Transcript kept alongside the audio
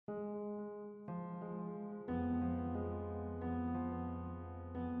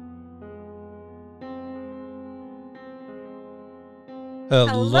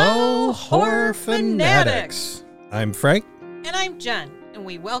Hello, horror fanatics. I'm Frank. And I'm Jen, and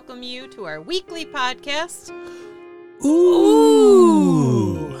we welcome you to our weekly podcast,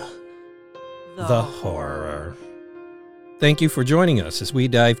 Ooh, the horror. Thank you for joining us as we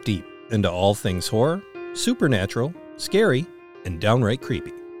dive deep into all things horror, supernatural, scary, and downright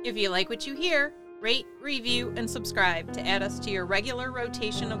creepy. If you like what you hear, rate, review, and subscribe to add us to your regular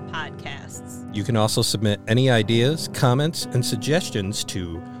rotation of podcasts. You can also submit any ideas, comments, and suggestions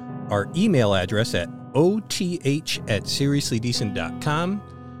to our email address at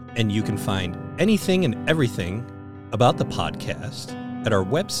oth@seriouslydecent.com, and you can find anything and everything about the podcast at our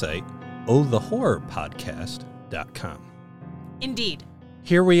website, ohthehorrorpodcast.com. Indeed.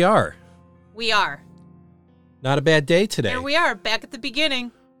 Here we are. We are. Not a bad day today. Here we are, back at the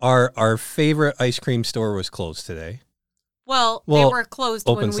beginning. Our favorite ice cream store was closed today. Well, they were closed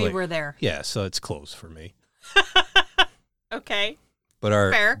when we were there. Yeah, so it's closed for me. Okay. But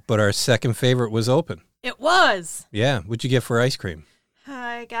our second favorite was open. It was. Yeah. What'd you get for ice cream?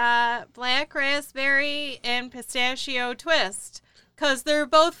 I got black raspberry and pistachio twist because they're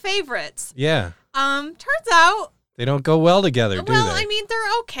both favorites. Yeah. Turns out they don't go well together, do they? Well, I mean,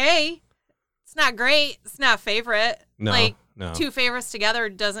 they're okay. It's not great. It's not favorite. No. Two favorites together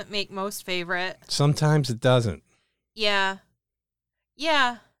doesn't make most favorite. Sometimes it doesn't. Yeah.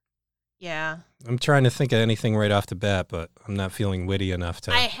 I'm trying to think of anything right off the bat, but I'm not feeling witty enough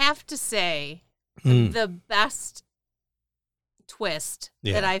to. I have to say, the best twist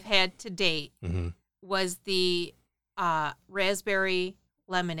that I've had to date was the raspberry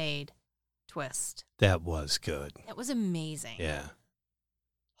lemonade twist. That was good. That was amazing. Yeah.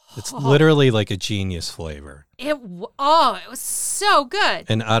 It's literally like a genius flavor. It was so good.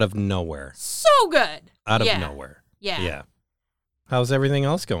 And out of nowhere. So good. Out of nowhere. Yeah. How's everything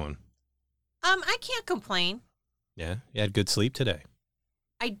else going? I can't complain. Yeah, you had good sleep today.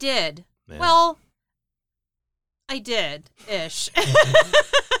 I did. Yeah. Well, I did-ish.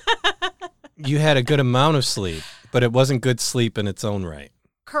 You had a good amount of sleep, but it wasn't good sleep in its own right.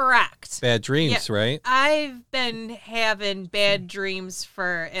 Correct. Bad dreams, right? I've been having bad dreams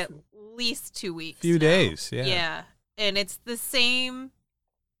for at least 2 weeks. Few days, yeah. Yeah. And it's the same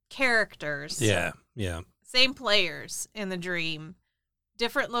characters. Yeah. Same players in the dream,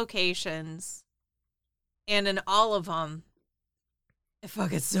 different locations, and in all of them, it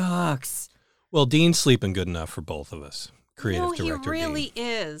fucking sucks. Well, Dean's sleeping good enough for both of us. Creative director he really Dean.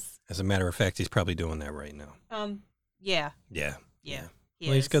 is. As a matter of fact, he's probably doing that right now. Yeah. Yeah.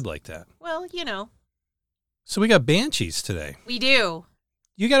 Well, he's good like that. Well, you know. So we got Banshees today. We do.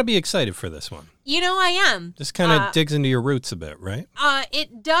 You got to be excited for this one. You know I am. This kind of digs into your roots a bit, right?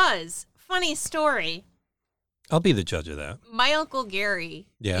 It does. Funny story. I'll be the judge of that. My Uncle Gary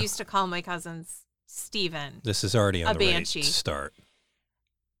used to call my cousin Steven. This is already on the Banshee. right start.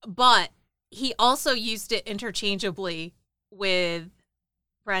 But he also used it interchangeably with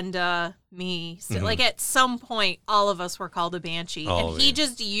Brenda, me. So, like at some point, all of us were called a Banshee. Oh, and he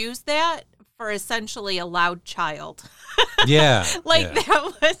just used that for essentially a loud child. Yeah.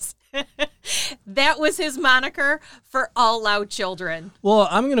 That was his moniker for all loud children. Well,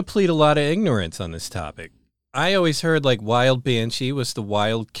 I'm going to plead a lot of ignorance on this topic. I always heard like wild banshee was the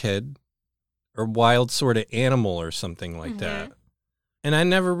wild kid or wild sort of animal or something like that. And I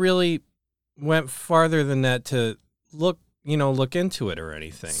never really went farther than that to look into it or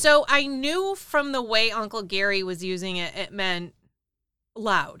anything. So I knew from the way Uncle Gary was using it, it meant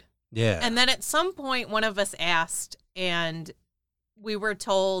loud. Yeah. And then at some point, one of us asked, and we were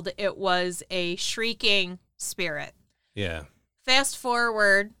told it was a shrieking spirit. Yeah. Fast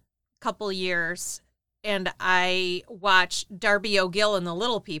forward a couple years, and I watched Darby O'Gill and the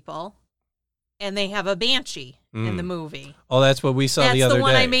Little People, and they have a banshee in the movie. Oh, that's what we saw the other day. That's the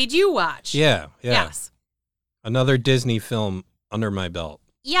one I made you watch. Yeah. Yes. Another Disney film under my belt.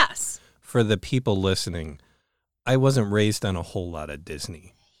 Yes. For the people listening, I wasn't raised on a whole lot of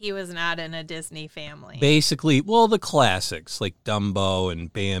Disney. He was not in a Disney family. Basically, well, the classics like Dumbo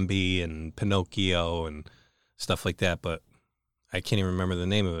and Bambi and Pinocchio and stuff like that, but I can't even remember the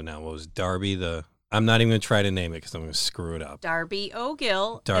name of it now. What was Darby I'm not even going to try to name it because I'm going to screw it up. Darby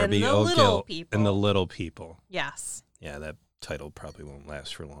O'Gill and the Little People. And the Little People. Yes. Yeah, that title probably won't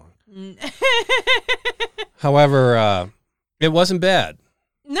last for long. However, it wasn't bad.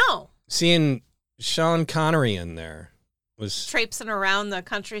 No. Seeing Sean Connery in there was traipsing around the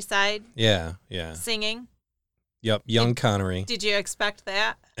countryside. Yeah. Singing. Yep, young Connery. Did you expect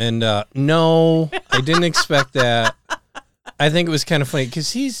that? And no, I didn't expect that. I think it was kind of funny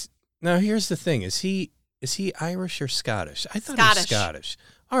because now here's the thing: is he Irish or Scottish? I thought he was Scottish.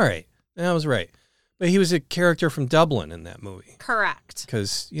 All right, I was right. But he was a character from Dublin in that movie. Correct.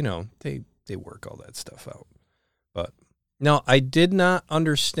 Because, they work all that stuff out. But, no, I did not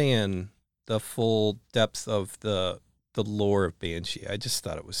understand the full depth of the lore of Banshee. I just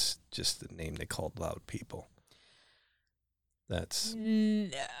thought it was just the name they called loud people. That's...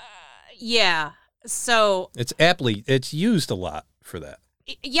 yeah. So... It's used a lot for that.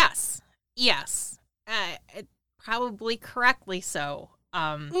 Yes. Probably correctly so.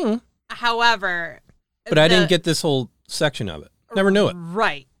 However... But I didn't get this whole section of it. Never knew it.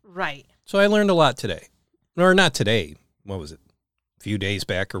 Right. So I learned a lot today. Or not today. What was it? A few days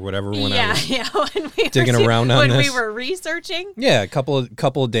back or whatever when I was when we digging around on this. When we were researching? Yeah, a couple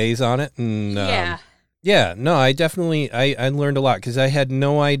of days on it. And no, I definitely, I learned a lot because I had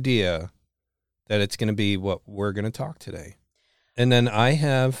no idea that it's going to be what we're going to talk today. And then I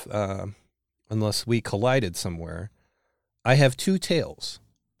have, unless we collided somewhere, I have 2 tales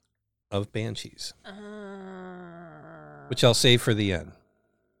of banshees, which I'll save for the end.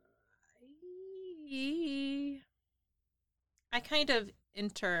 I kind of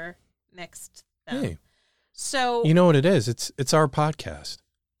intermixed them. Hey, so you know what it is? It's our podcast.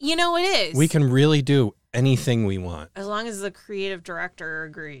 You know it is. We can really do anything we want. As long as the creative director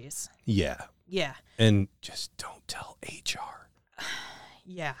agrees. Yeah. Yeah. And just don't tell HR.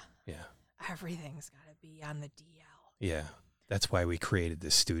 Yeah. Yeah. Everything's got to be on the DL. Yeah. That's why we created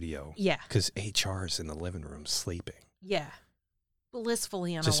this studio. Yeah. Because HR is in the living room sleeping. Yeah.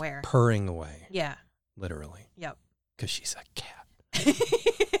 Blissfully Just unaware. purring away. Yeah. Literally. Yep. Because she's a cat.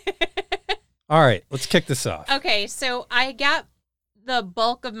 All right. Let's kick this off. Okay. So I got the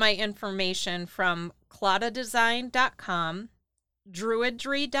bulk of my information from claudadesign.com,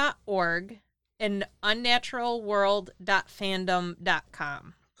 druidry.org, and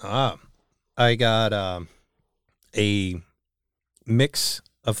unnaturalworld.fandom.com. I got a mix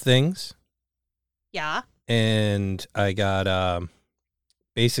of things. Yeah. And I got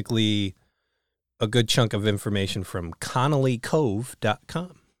basically a good chunk of information from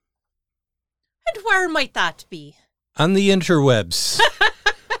ConnollyCove.com. And where might that be? On the interwebs.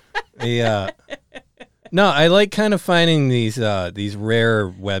 No, I like kind of finding these rare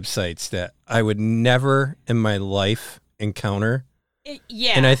websites that I would never in my life encounter.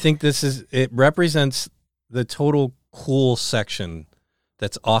 Yeah. And I think it represents the total cool section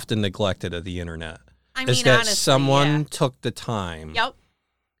that's often neglected of the internet. I mean, is that honestly, someone took the time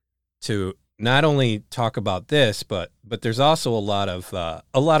to not only talk about this, but there's also a lot of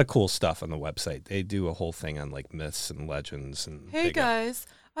cool stuff on the website. They do a whole thing on like myths and legends and hey guys,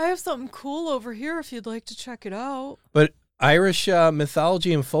 I have something cool over here if you'd like to check it out. But Irish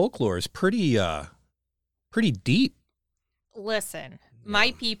mythology and folklore is pretty deep. Listen,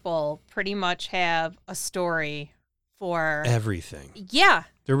 my people pretty much have a story for everything. Yeah.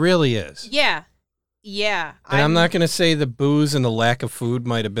 There really is. Yeah. Yeah. And I'm not going to say the booze and the lack of food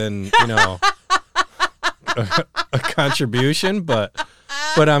might have been, a contribution, but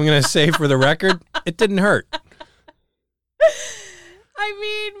I'm going to say for the record, it didn't hurt. I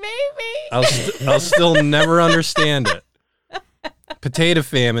mean, maybe. I'll still never understand it. Potato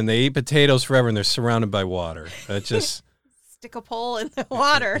famine. They eat potatoes forever, and they're surrounded by water. That just stick a pole in the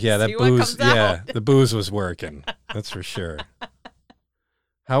water. Yeah, that booze. Yeah, the booze was working. That's for sure.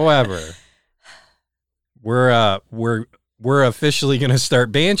 However, we're officially going to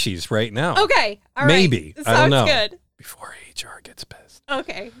start Banshees right now. Okay, all right. Maybe. Sounds I don't know. good. Before HR gets pissed.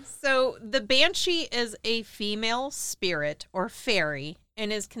 Okay, so the Banshee is a female spirit or fairy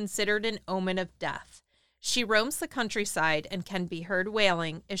and is considered an omen of death. She roams the countryside and can be heard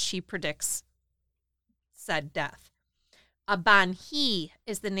wailing as she predicts said death. A Banshee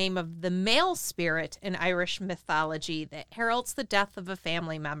is the name of the male spirit in Irish mythology that heralds the death of a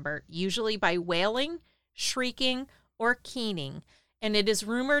family member, usually by wailing, shrieking, or keening. And it is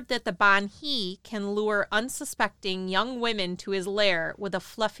rumored that the Banshee can lure unsuspecting young women to his lair with a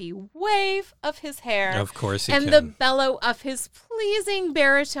fluffy wave of his hair. Of course he and can. the bellow of his pleasing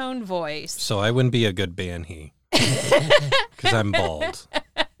baritone voice. So I wouldn't be a good Banshee because I'm bald.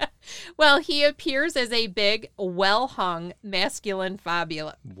 Well, he appears as a big, well-hung, masculine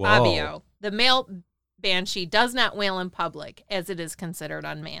Fabio. The male Banshee does not wail in public, as it is considered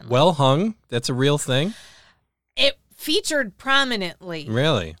unmanly. Well hung? That's a real thing? It featured prominently.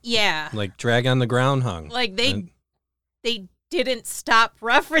 Really? Yeah. Like drag on the ground hung. Like they didn't stop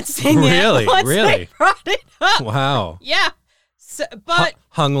referencing really? it once They brought it up. Wow. Yeah. So, but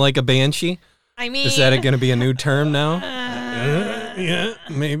hung like a banshee? I mean, is that going to be a new term now? Yeah,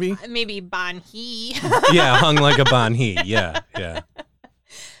 maybe. Maybe Banshee. Yeah, hung like a Banshee. Yeah.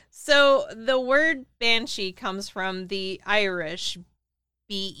 So the word banshee comes from the Irish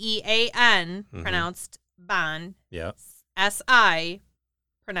B-E-A-N, pronounced ban. Yep. S-I,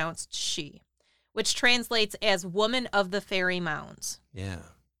 pronounced she, which translates as woman of the fairy mounds. Yeah.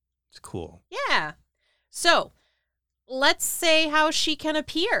 It's cool. Yeah. So let's say how she can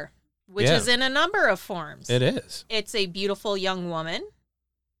appear, which is in a number of forms. It is. It's a beautiful young woman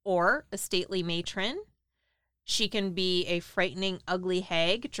or a stately matron. She can be a frightening, ugly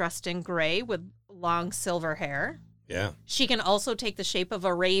hag dressed in gray with long silver hair. Yeah. She can also take the shape of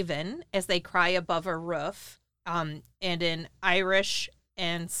a raven as they cry above a roof. And in Irish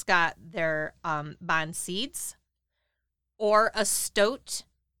and Scot, they're ban seeds. Or a stoat,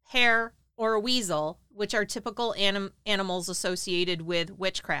 hare, or a weasel, which are typical animals associated with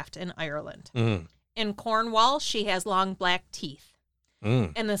witchcraft in Ireland. Mm. In Cornwall, she has long black teeth.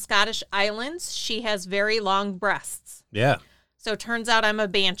 Mm. In the Scottish Islands, she has very long breasts. Yeah. So it turns out I'm a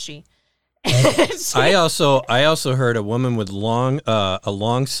banshee. I also heard a woman with a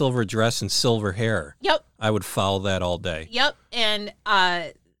long silver dress and silver hair. Yep. I would follow that all day. Yep. And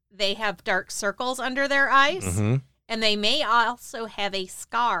they have dark circles under their eyes. Mm-hmm. And they may also have a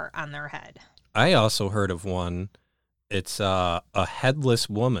scar on their head. I also heard of one. It's a headless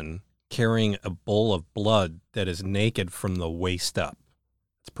woman carrying a bowl of blood that is naked from the waist up.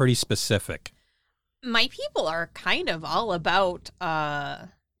 It's pretty specific. My people are kind of all about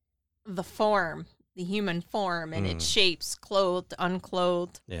the form, the human form, and its shapes, clothed,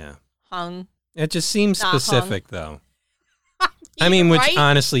 unclothed, hung. It just seems Not specific, though. I mean, Right? which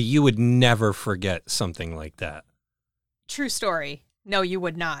honestly, you would never forget something like that. True story. No, you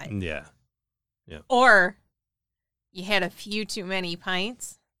would not. Yeah. Or you had a few too many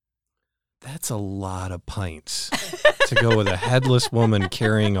pints. That's a lot of pints to go with a headless woman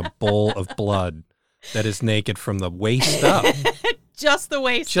carrying a bowl of blood that is naked from the waist up. Just the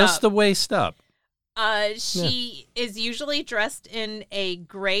waist up. Just the waist up. She is usually dressed in a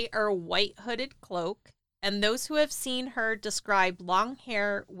gray or white hooded cloak, and those who have seen her describe long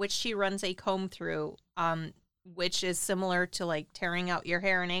hair, which she runs a comb through, which is similar to like tearing out your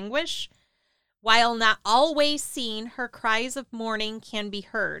hair in anguish. While not always seen, her cries of mourning can be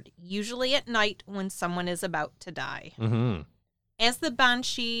heard, usually at night when someone is about to die. Mm-hmm. As the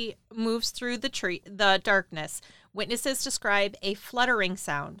banshee moves through the darkness, witnesses describe a fluttering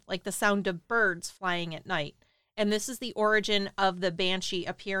sound, like the sound of birds flying at night. And this is the origin of the banshee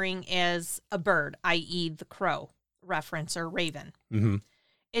appearing as a bird, i.e. the crow reference or raven. Mm-hmm.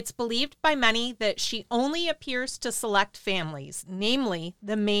 It's believed by many that she only appears to select families, namely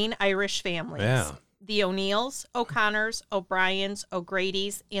the main Irish families. Yeah. The O'Neills, O'Connors, O'Briens,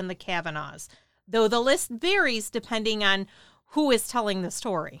 O'Grady's, and the Kavanaghs. Though the list varies depending on who is telling the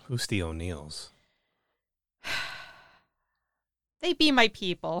story. Who's the O'Neills? They be my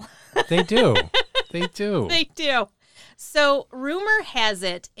people. They do. They do. They do. So rumor has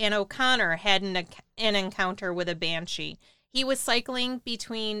it an O'Connor had an encounter with a banshee. He was cycling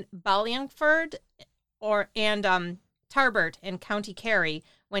between Ballingford and Tarbert in County Kerry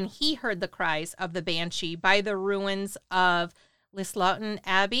when he heard the cries of the banshee by the ruins of Lisloughton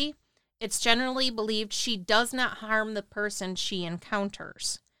Abbey. It's generally believed she does not harm the person she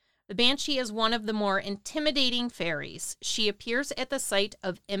encounters. The banshee is one of the more intimidating fairies. She appears at the site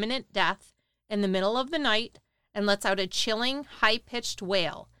of imminent death in the middle of the night and lets out a chilling, high-pitched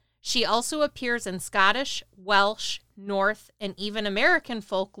wail. She also appears in Scottish, Welsh, North, and even American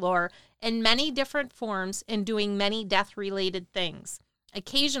folklore in many different forms and doing many death-related things.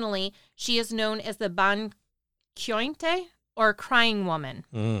 Occasionally, she is known as the Ban Ciointe, or crying woman.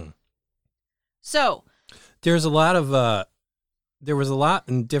 Mm. So, there was a lot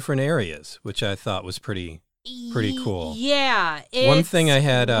in different areas, which I thought was pretty cool. Yeah. One thing I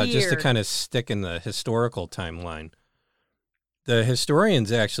had, just to weird. kind of stick in the historical timeline, the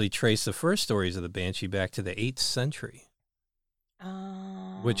historians actually trace the first stories of the Banshee back to the 8th century,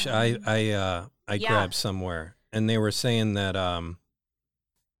 which I grabbed somewhere. And they were saying that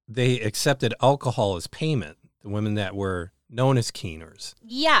they accepted alcohol as payment, the women that were known as keeners.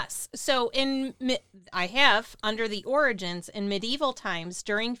 Yes. So I have, under the origins, in medieval times,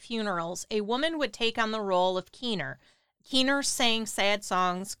 during funerals, a woman would take on the role of keener. Keeners sang sad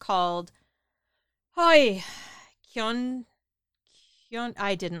songs called, Hoi, Kyon.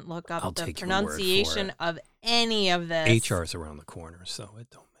 I didn't look up I'll the take your word for pronunciation it. of any of this. HR's around the corner, so it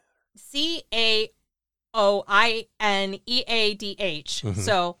don't matter. Caoineadh.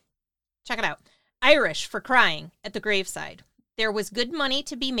 So check it out. Irish for crying at the graveside. There was good money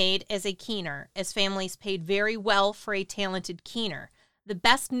to be made as a keener, as families paid very well for a talented keener. The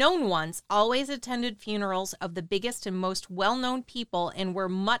best-known ones always attended funerals of the biggest and most well-known people and were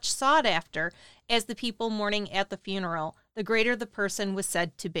much sought after as the people mourning at the funeral the greater the person was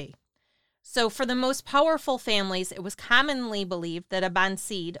said to be. So for the most powerful families, it was commonly believed that a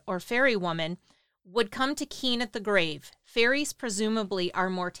Banshee, or fairy woman, would come to keen at the grave. Fairies presumably are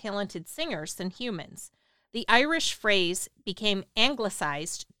more talented singers than humans. The Irish phrase became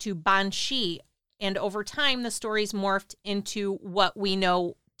anglicized to banshee, and over time the stories morphed into what we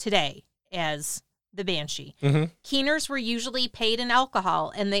know today as the banshee. Mm-hmm. Keeners were usually paid in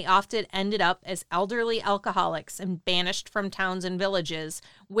alcohol, and they often ended up as elderly alcoholics and banished from towns and villages,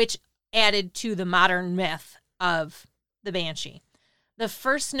 which added to the modern myth of the banshee. The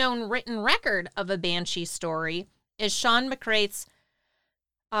first known written record of a banshee story is Sean McCraith's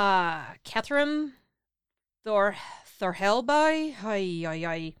Catherine Thorhelby,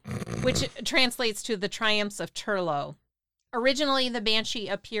 which translates to The Triumphs of Turlough. Originally, the banshee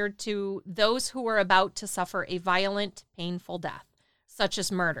appeared to those who were about to suffer a violent, painful death, such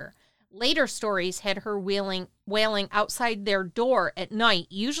as murder. Later stories had her wailing outside their door at night,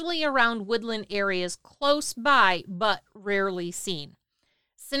 usually around woodland areas close by, but rarely seen.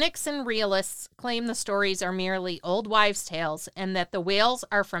 Cynics and realists claim the stories are merely old wives' tales and that the wails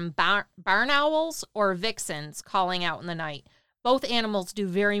are from barn owls or vixens calling out in the night. Both animals do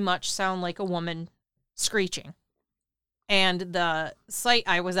very much sound like a woman screeching. And the site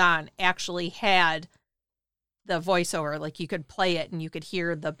I was on actually had the voiceover, like you could play it and you could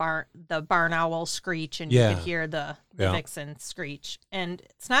hear the barn owl screech and you could hear the vixen screech. And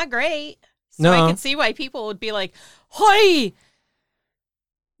it's not great. So I can see why people would be like, "Hoi!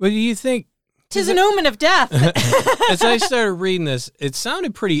 What do you think? 'Tis an omen of death." As I started reading this, it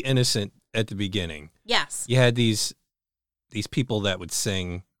sounded pretty innocent at the beginning. Yes. You had these people that would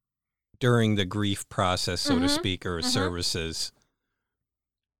sing during the grief process, so to speak, or services.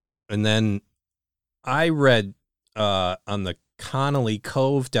 And then I read on the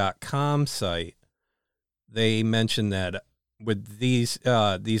ConnollyCove.com site, they mentioned that with these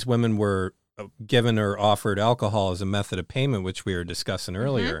women were given or offered alcohol as a method of payment, which we were discussing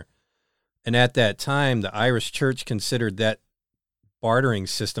earlier. And at that time, the Irish church considered that bartering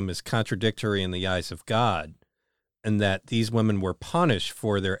system as contradictory in the eyes of God, and that these women were punished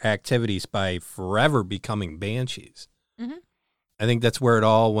for their activities by forever becoming banshees. I think that's where it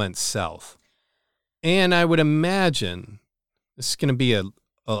all went south. And I would imagine this is going to be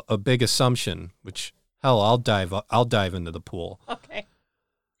a big assumption, which, hell, I'll dive into the pool. Okay.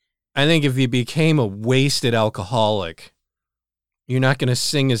 I think if you became a wasted alcoholic, you're not going to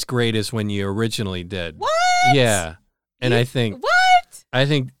sing as great as when you originally did. What? Yeah. And I think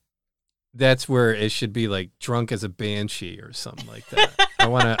that's where it should be, like drunk as a banshee or something like that. I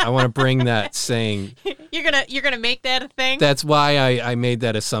want to bring that saying. You're gonna make that a thing? That's why I made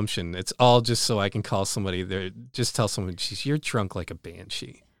that assumption. It's all just so I can call somebody there. Just tell someone, "Geez, you're drunk like a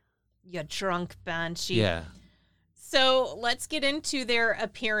banshee." You drunk banshee. Yeah. So let's get into their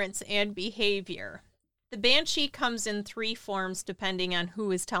appearance and behavior. The banshee comes in 3 forms depending on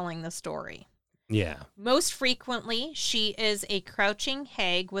who is telling the story. Yeah. Most frequently, she is a crouching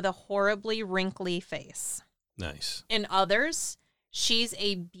hag with a horribly wrinkly face. Nice. In others, she's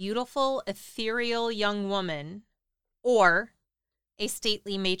a beautiful, ethereal young woman or a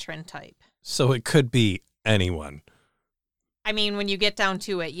stately matron type. So it could be anyone. I mean, when you get down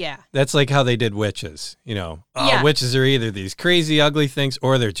to it, yeah. That's like how they did witches, Witches are either these crazy, ugly things,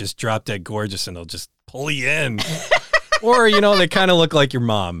 or they're just drop dead gorgeous and they'll just pull you in. Or, they kind of look like your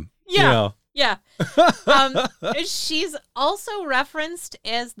mom. Yeah. Yeah. She's also referenced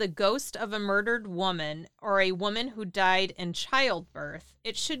as the ghost of a murdered woman or a woman who died in childbirth.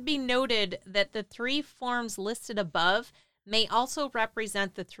 It should be noted that the 3 forms listed above may also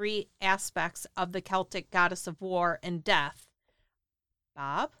represent the 3 aspects of the Celtic goddess of war and death.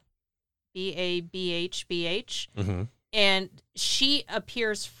 Bob, Babhbh, and she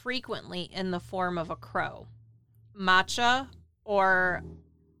appears frequently in the form of a crow. Macha or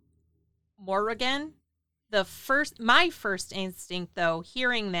Morrigan. My first instinct, though,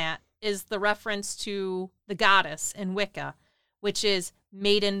 hearing that, is the reference to the goddess in Wicca, which is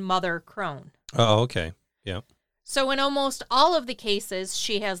Maiden Mother Crone. Oh, okay. Yeah. So in almost all of the cases,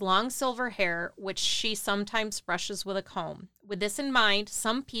 she has long silver hair, which she sometimes brushes with a comb. With this in mind,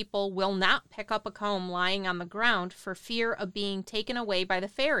 some people will not pick up a comb lying on the ground for fear of being taken away by the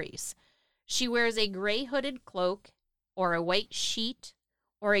fairies. She wears a gray hooded cloak or a white sheet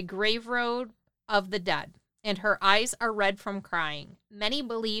or a grave robe of the dead, and her eyes are red from crying. Many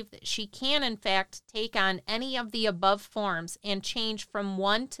believe that she can, in fact, take on any of the above forms and change from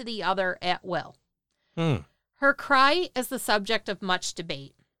one to the other at will. Her cry is the subject of much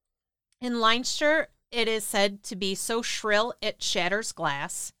debate. In Leinster, it is said to be so shrill it shatters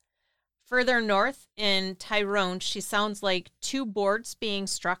glass. Further north in Tyrone, she sounds like two boards being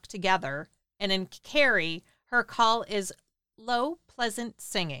struck together. And in Kerry, her call is low, pleasant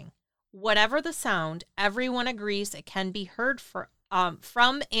singing. Whatever the sound, everyone agrees it can be heard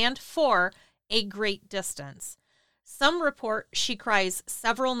from and for a great distance. Some report she cries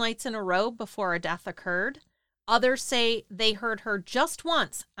several nights in a row before a death occurred. Others say they heard her just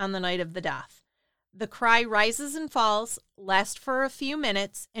once on the night of the death. The cry rises and falls, lasts for a few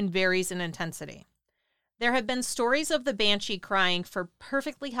minutes, and varies in intensity. There have been stories of the banshee crying for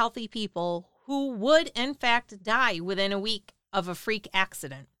perfectly healthy people who would, in fact, die within a week of a freak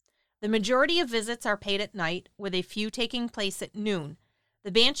accident. The majority of visits are paid at night, with a few taking place at noon.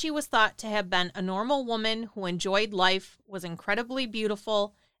 The banshee was thought to have been a normal woman who enjoyed life, was incredibly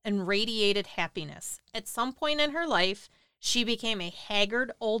beautiful, and radiated happiness. At some point in her life, she became a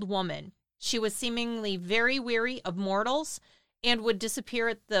haggard old woman. She was seemingly very weary of mortals and would disappear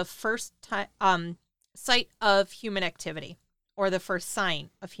at the first sight of human activity, or the first sign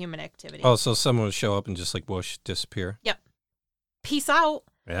of human activity. Oh, so someone would show up and just like whoosh, disappear? Yep. Peace out.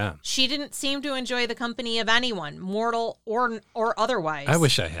 Yeah. She didn't seem to enjoy the company of anyone, mortal or otherwise. I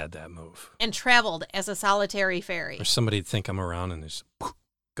wish I had that move. And traveled as a solitary fairy. Or somebody'd think I'm around and there's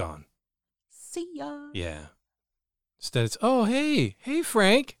gone. See ya. Yeah. Instead it's, oh, hey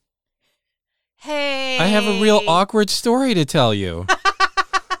Frank. Hey. I have a real awkward story to tell you.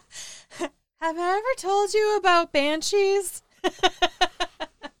 Have I ever told you about banshees?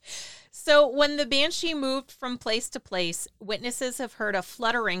 So when the banshee moved from place to place, witnesses have heard a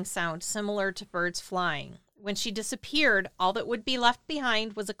fluttering sound similar to birds flying. When she disappeared, all that would be left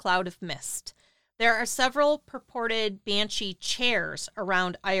behind was a cloud of mist. There are several purported banshee chairs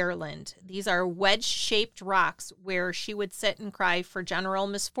around Ireland. These are wedge-shaped rocks where she would sit and cry for general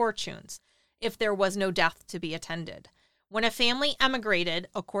misfortunes if there was no death to be attended. When a family emigrated,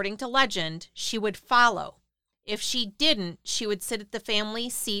 according to legend, she would follow. If she didn't, she would sit at the family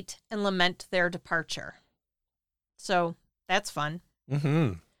seat and lament their departure. So that's fun.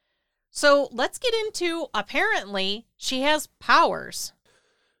 Mm-hmm. So let's get into, apparently, she has powers.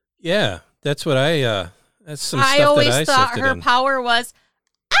 Yeah, that's what that's some stuff I always that I thought sifted her in. power was,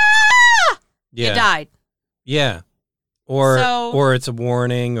 ah! Yeah. You died. Yeah. Or it's a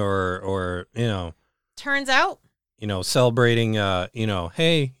warning or Turns out, celebrating,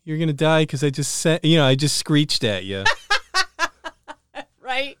 hey, you're going to die because I just screeched at you.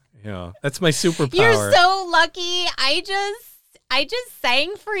 right? That's my superpower. You're so lucky. I just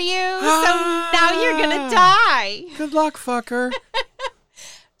sang for you, so now you're going to die. Good luck, fucker.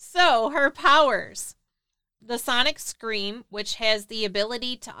 So, her powers. The sonic scream, which has the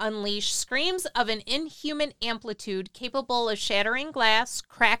ability to unleash screams of an inhuman amplitude capable of shattering glass,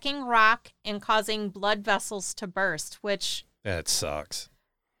 cracking rock, and causing blood vessels to burst, which... That sucks.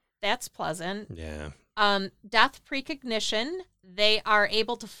 That's pleasant. Yeah. Death precognition. They are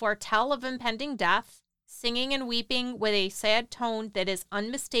able to foretell of impending death, singing and weeping with a sad tone that is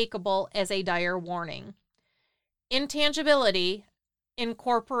unmistakable as a dire warning. Intangibility.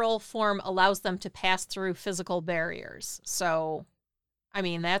 Incorporeal form allows them to pass through physical barriers. So, I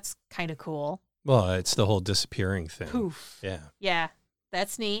mean, that's kind of cool. Well, it's the whole disappearing thing. Poof. Yeah. Yeah,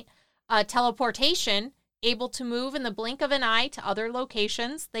 that's neat. Teleportation, able to move in the blink of an eye to other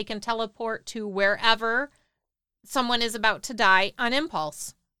locations. They can teleport to wherever someone is about to die on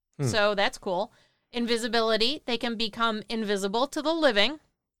impulse. So that's cool. Invisibility, they can become invisible to the living.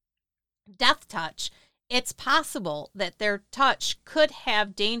 Death touch. It's possible that their touch could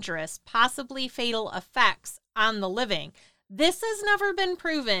have dangerous, possibly fatal effects on the living. This has never been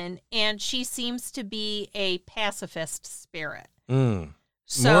proven, and she seems to be a pacifist spirit.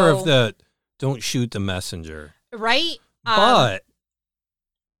 So, more of the don't shoot the messenger. Right? But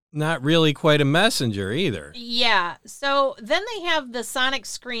not really quite a messenger either. Yeah. So then they have the sonic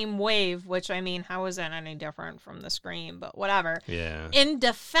scream wave, which, I mean, how is that any different from the scream? But whatever. Yeah. In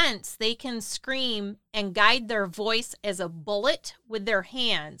defense, they can scream and guide their voice as a bullet with their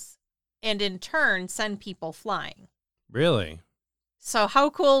hands and in turn send people flying. Really? So how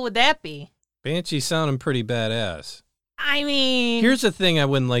cool would that be? Banshee sounding pretty badass. I mean... Here's the thing I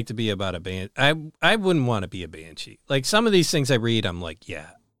wouldn't like to be about a banshee. I wouldn't want to be a banshee. Like, some of these things I read, I'm like, yeah,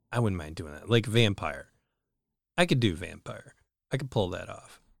 I wouldn't mind doing that. Like vampire. I could do vampire. I could pull that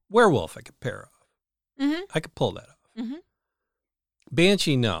off. Werewolf, I could pair off. Mm-hmm. I could pull that off. Mm-hmm.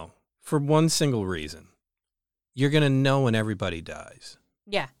 Banshee, no. For one single reason. You're going to know when everybody dies.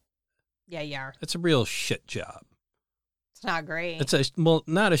 Yeah. Yeah, you are. It's a real shit job. It's not great. It's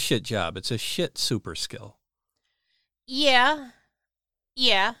not a shit job. It's a shit super skill. Yeah.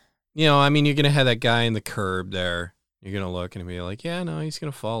 Yeah. I mean, you're going to have that guy in the curb there. You're going to look and be like, yeah, no, he's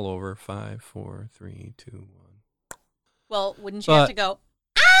going to fall over. 5, 4, 3, 2, 1. Well, wouldn't you have to go,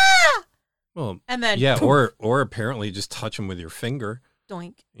 Well, and then yeah, or apparently just touch him with your finger,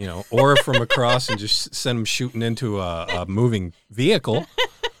 doink. Or from across and just send him shooting into a moving vehicle.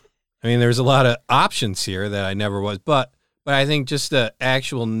 I mean, there's a lot of options here that I never was, but I think just the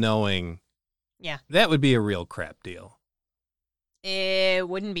actual knowing, that would be a real crap deal. It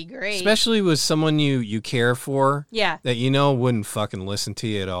wouldn't be great. Especially with someone you care for. Yeah. That wouldn't fucking listen to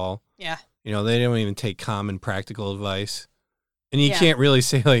you at all. Yeah. They don't even take common practical advice. And you can't really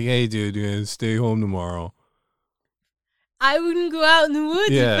say like, hey, dude, stay home tomorrow. I wouldn't go out in the woods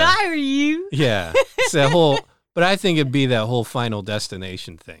if I were you. Yeah. It's that whole, but I think it'd be that whole Final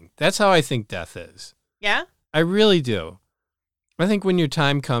Destination thing. That's how I think death is. Yeah? I really do. I think when your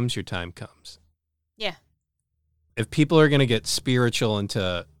time comes, your time comes. Yeah. If people are going to get spiritual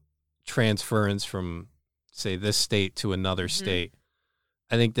into transference from, say, this state to another state,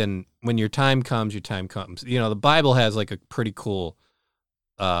 I think then when your time comes, your time comes. The Bible has like a pretty cool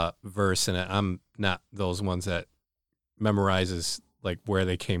verse in it. I'm not those ones that memorizes like where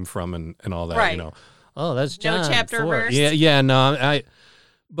they came from and all that. Right. Oh, that's John. No chapter 4. verse. Yeah. No,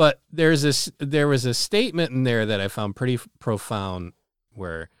 but there was a statement in there that I found pretty profound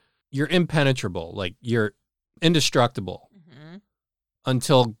where you're impenetrable, like you're indestructible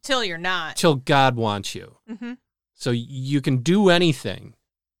until you're not. Till God wants you. Mm-hmm. So you can do anything,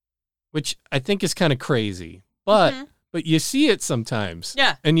 which I think is kind of crazy, but you see it sometimes.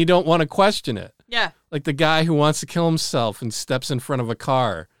 Yeah. And you don't want to question it. Yeah. Like the guy who wants to kill himself and steps in front of a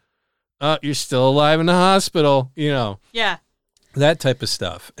car. You're still alive in the hospital, Yeah. That type of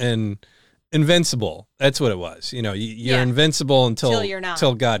stuff. And invincible. That's what it was. You're invincible until you're not.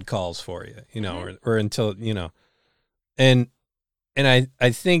 Till God calls for you, or until, and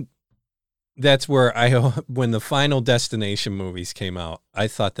I think that's where when the Final Destination movies came out, I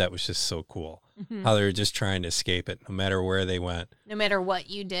thought that was just so cool. How they were just trying to escape it no matter where they went. No matter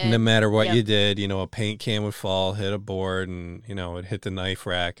what you did. No matter what you did, a paint can would fall, hit a board, and, it'd hit the knife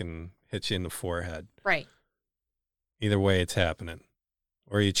rack and hit you in the forehead. Right. Either way, it's happening.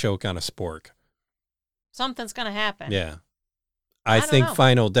 Or you choke on a spork. Something's going to happen. Yeah. I think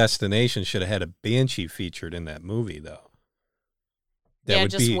Final Destination should have had a banshee featured in that movie, though.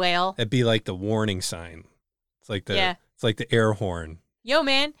 Wail. That'd be like the warning sign. It's like the air horn. Yo,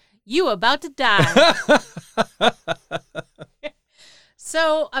 man, you about to die.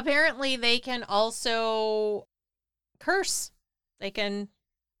 So apparently they can also curse. Legend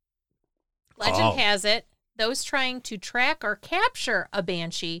has it, those trying to track or capture a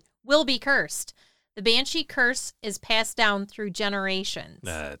banshee will be cursed. The banshee curse is passed down through generations.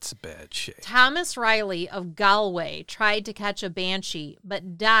 That's bad shit. Thomas Riley of Galway tried to catch a banshee,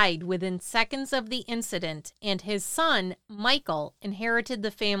 but died within seconds of the incident, and his son, Michael, inherited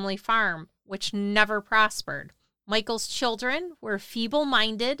the family farm, which never prospered. Michael's children were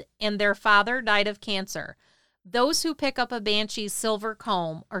feeble-minded, and their father died of cancer. Those who pick up a banshee's silver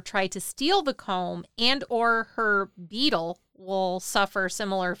comb or try to steal the comb and or her beetle will suffer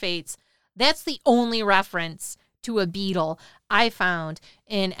similar fates. That's the only reference to a beetle I found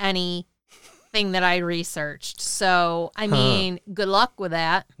in anything that I researched. So, I mean, good luck with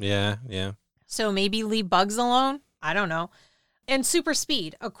that. Yeah. So maybe leave bugs alone? I don't know. And super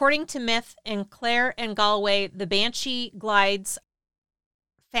speed. According to myth in Clare and Galway, the banshee glides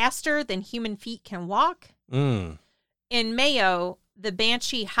faster than human feet can walk. In Mayo, the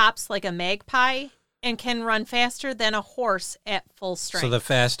banshee hops like a magpie and can run faster than a horse at full strength. So the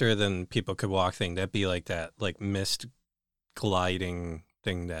faster than people could walk thing, that'd be like that, like mist gliding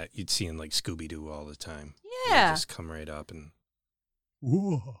thing that you'd see in like Scooby-Doo all the time. Yeah. Just come right up and...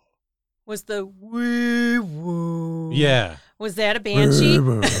 Whoa. Was the woo-woo. Yeah. Was that a banshee?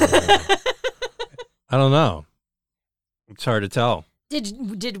 I don't know. It's hard to tell.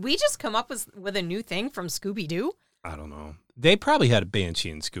 Did we just come up with a new thing from Scooby-Doo? I don't know. They probably had a banshee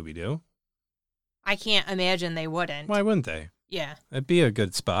in Scooby-Doo. I can't imagine they wouldn't. Why wouldn't they? Yeah. That'd be a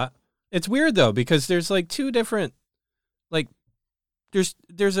good spot. It's weird, though, because there's like two different, like, there's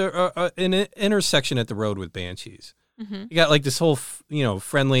an intersection at the road with banshees. Mm-hmm. You got like this whole,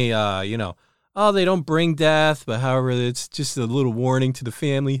 friendly, they don't bring death, but however, it's just a little warning to the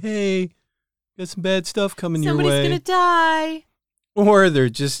family. Hey, got some bad stuff coming your way. Somebody's going to die. Or they're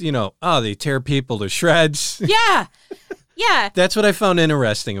just, they tear people to shreds. Yeah. Yeah. That's what I found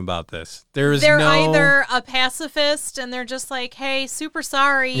interesting about this. They're either a pacifist and they're just like, hey, super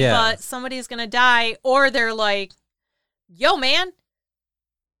sorry, but somebody's going to die. Or they're like, yo, man,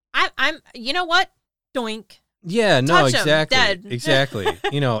 I'm you know what? Doink. Yeah, no, Touch 'em, exactly. dead. Exactly.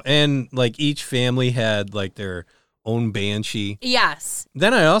 And like each family had like their own banshee. Yes.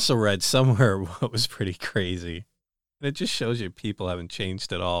 Then I also read somewhere what was pretty crazy. It just shows you people haven't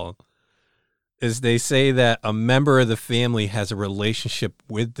changed at all. Is they say that a member of the family has a relationship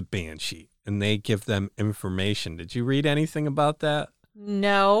with the banshee and they give them information. Did you read anything about that?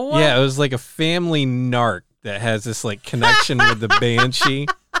 No. Yeah, it was like a family narc that has this like connection with the banshee.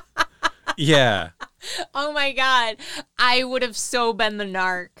 Yeah. Oh my God. I would have so been the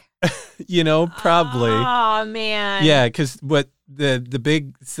narc. Probably. Oh man. Yeah, because what the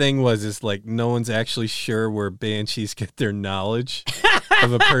big thing is like no one's actually sure where banshees get their knowledge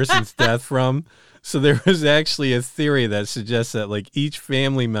of a person's death from. So there was actually a theory that suggests that like each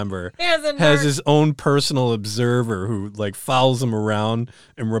family member has his own personal observer who like follows them around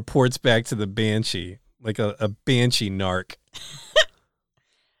and reports back to the banshee, like a banshee narc.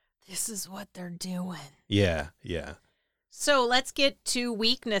 This is what they're doing. Yeah. So let's get to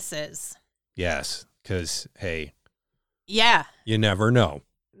weaknesses. Yes, because, hey. Yeah. You never know.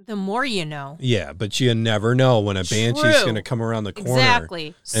 The more you know. Yeah, but you never know when a banshee's going to come around the corner.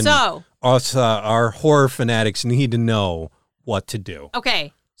 Exactly. And so. Us, our horror fanatics need to know what to do.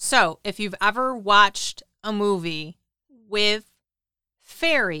 Okay. So if you've ever watched a movie with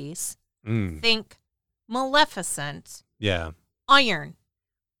fairies, think Maleficent. Yeah. Iron.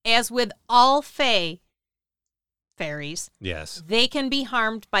 As with all fairies, yes, they can be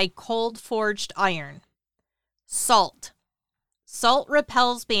harmed by cold forged iron. Salt. Salt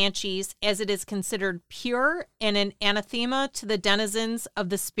repels banshees as it is considered pure and an anathema to the denizens of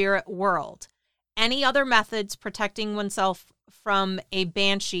the spirit world. Any other methods protecting oneself from a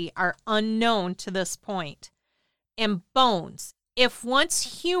banshee are unknown to this point. And bones. If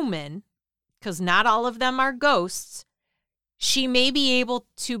once human, because not all of them are ghosts, she may be able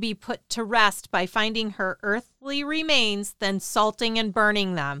to be put to rest by finding her earthly remains, then salting and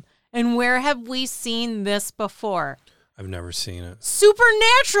burning them. And where have we seen this before? I've never seen it.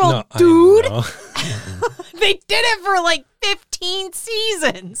 Supernatural, dude. They did it for like 15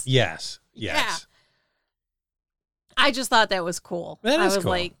 seasons. Yes. Yeah. I just thought that was cool. That is was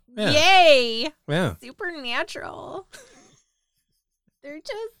cool. Like, yeah. Yay. Yeah. Supernatural. They're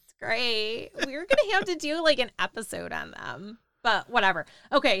just great. We're going to have to do like an episode on them, but whatever.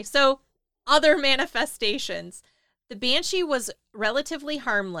 Okay, so other manifestations. The banshee was relatively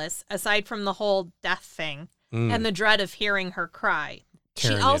harmless aside from the whole death thing and the dread of hearing her cry.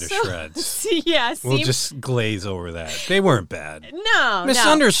 Tearing she also, you to shreds. Yeah, we'll just glaze over that. They weren't bad. No,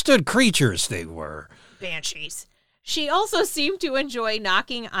 misunderstood creatures they were. Banshees. She also seemed to enjoy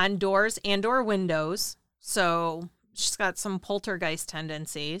knocking on doors and or windows, so she's got some poltergeist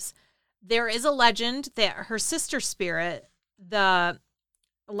tendencies. There is a legend that her sister spirit, the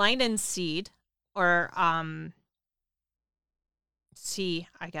Linen Seed, or Sea,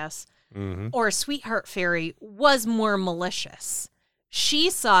 I guess, or Sweetheart Fairy, was more malicious. She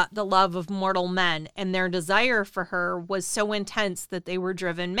sought the love of mortal men, and their desire for her was so intense that they were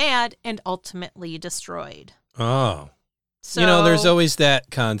driven mad and ultimately destroyed. Oh. So, there's always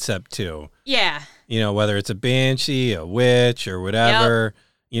that concept, too. Yeah. Whether it's a banshee, a witch, or whatever,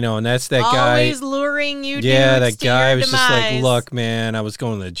 and that's that guy. Always luring you, yeah, dudes, that guy was demise. just like, look, man, I was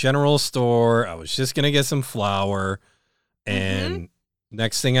going to the general store. I was just going to get some flour. And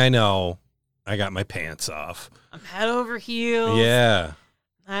next thing I know, I got my pants off. I'm head over heels. Yeah.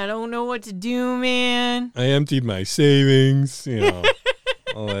 I don't know what to do, man. I emptied my savings,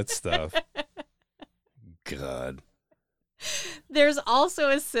 all that stuff. God. There's also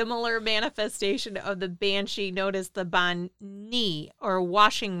a similar manifestation of the banshee known as the Bonnie, or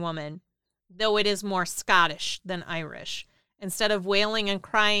washing woman, though it is more Scottish than Irish. Instead of wailing and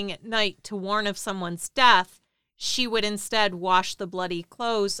crying at night to warn of someone's death, she would instead wash the bloody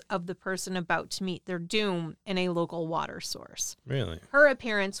clothes of the person about to meet their doom in a local water source. Really? Her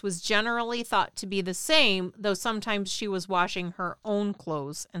appearance was generally thought to be the same, though sometimes she was washing her own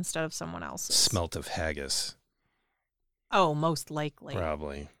clothes instead of someone else's. Smelt of haggis. Oh, most likely.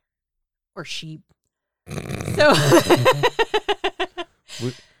 Probably. Or sheep. So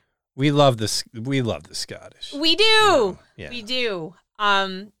we love this. We love the Scottish. We do. Yeah. We do.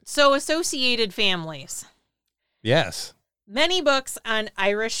 So associated families. Yes. Many books on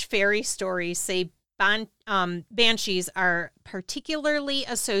Irish fairy stories say banshees are particularly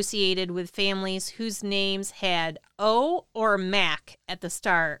associated with families whose names had O or Mac at the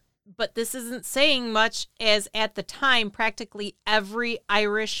start. But this isn't saying much, as at the time, practically every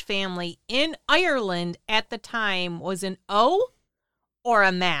Irish family in Ireland at the time was an O or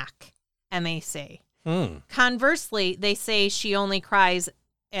a Mac, M-A-C. Conversely, they say she only cries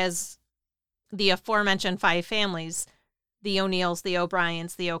as the aforementioned 5 families the O'Neills, the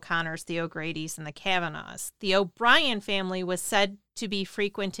O'Briens, the O'Connors, the O'Grady's, and the Kavanaghs. The O'Brien family was said to be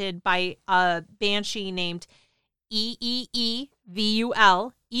frequented by a banshee named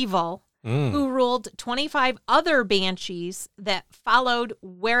Eevul, Evil, who ruled 25 other banshees that followed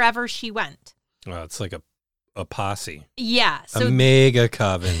wherever she went. Well, it's like a posse. Yeah. So a mega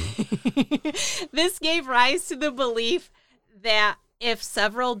coven. This gave rise to the belief that if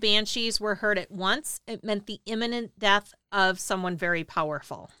several banshees were heard at once, it meant the imminent death of someone very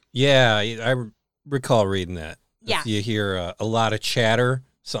powerful. Yeah, I recall reading that. Yeah. If you hear a lot of chatter,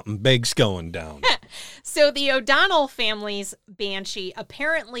 something big's going down. So the O'Donnell family's banshee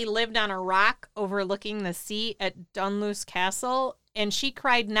apparently lived on a rock overlooking the sea at Dunluce Castle, and she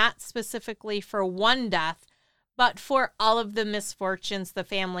cried not specifically for one death, but for all of the misfortunes the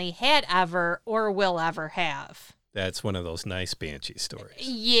family had ever or will ever have. That's one of those nice banshee stories.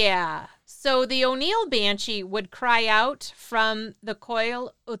 Yeah. So the O'Neill banshee would cry out from the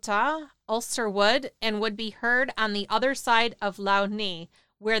Coil Uta, Ulster Wood, and would be heard on the other side of Lough Neagh,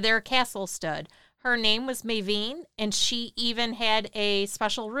 where their castle stood. Her name was Maveen, and she even had a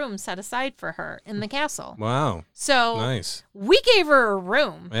special room set aside for her in the castle. Wow. So nice. We gave her a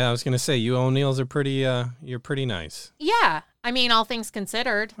room. Yeah, I was going to say, you O'Neills are pretty, you're pretty nice. Yeah. I mean, all things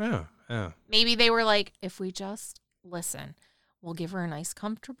considered. Yeah. Maybe they were like, if we just listen, we'll give her a nice,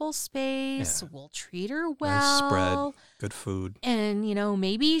 comfortable space. Yeah. We'll treat her well. Nice spread, good food. And,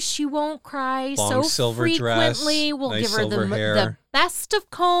 maybe she won't cry long so silver frequently. Dress, we'll nice give her the best of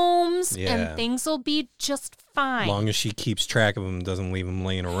combs, and things will be just fine. As long as she keeps track of them and doesn't leave them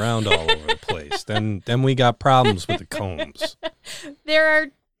laying around all over the place. Then we got problems with the combs. There are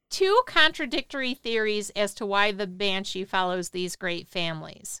two contradictory theories as to why the banshee follows these great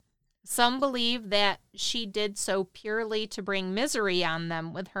families. Some believe that she did so purely to bring misery on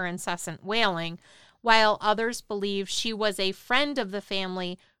them with her incessant wailing, while others believe she was a friend of the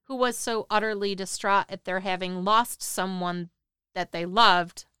family who was so utterly distraught at their having lost someone that they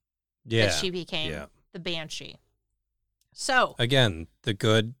loved that she became the banshee. So, again, the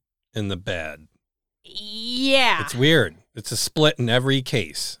good and the bad. Yeah. It's weird. It's a split in every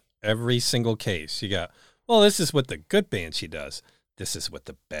case. Every single case. You got, well, this is what the good banshee does. This is what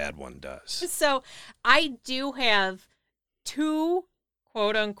the bad one does. So I do have two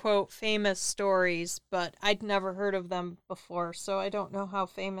quote-unquote famous stories, but I'd never heard of them before, so I don't know how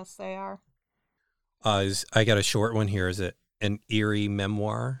famous they are. I got a short one here. Is it an eerie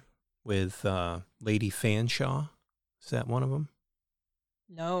memoir with Lady Fanshawe? Is that one of them?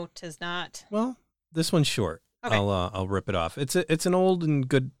 No, 'tis not. Well, this one's short. Okay. I'll rip it off. It's an old and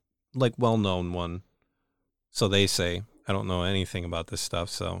good, like, well-known one. So they say. I don't know anything about this stuff,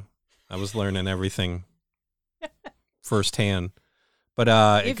 so I was learning everything firsthand. But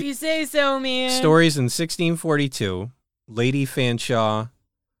if you say so, man. Stories in 1642, Lady Fanshawe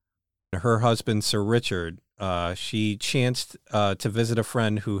and her husband, Sir Richard, she chanced to visit a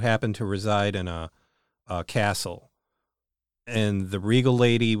friend who happened to reside in a castle. And the regal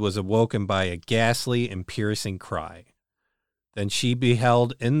lady was awoken by a ghastly and piercing cry. Then she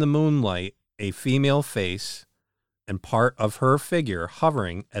beheld in the moonlight a female face and part of her figure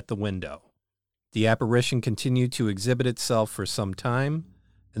hovering at the window. The apparition continued to exhibit itself for some time,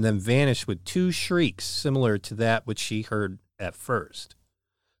 and then vanished with two shrieks similar to that which she heard at first.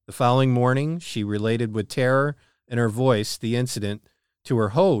 The following morning, she related with terror in her voice the incident to her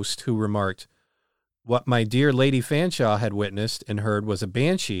host, who remarked, "What my dear Lady Fanshawe had witnessed and heard was a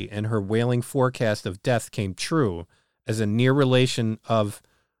banshee, and her wailing forecast of death came true, as a near relation of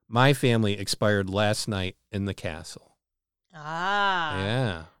my family expired last night in the castle." Ah.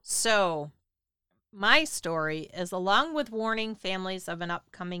 Yeah. So, my story is, along with warning families of an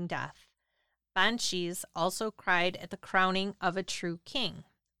upcoming death, banshees also cried at the crowning of a true king.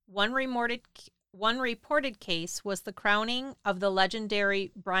 One reported case was the crowning of the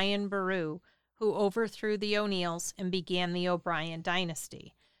legendary Brian Boru, who overthrew the O'Neills and began the O'Brien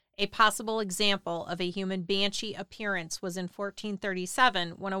dynasty. A possible example of a human banshee appearance was in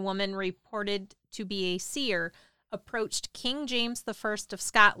 1437, when a woman reported to be a seer approached King James I of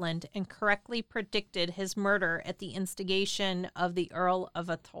Scotland and correctly predicted his murder at the instigation of the Earl of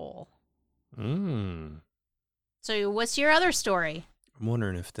Atholl. So what's your other story? I'm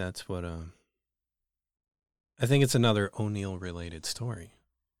wondering if that's what... I think it's another O'Neill-related story.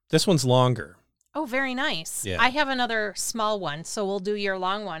 This one's longer. Oh, very nice. Yeah. I have another small one, so we'll do your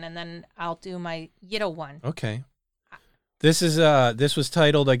long one, and then I'll do my Yiddo one. Okay. This was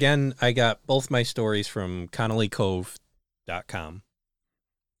titled, again, I got both my stories from ConnollyCove.com.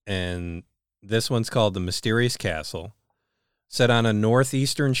 And this one's called The Mysterious Castle, set on a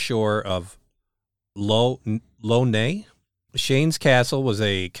northeastern shore of Lough Neagh. Shane's Castle was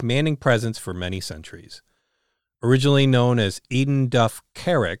a commanding presence for many centuries. Originally known as Eden Duff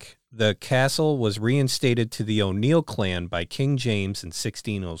Carrick, the castle was reinstated to the O'Neill clan by King James in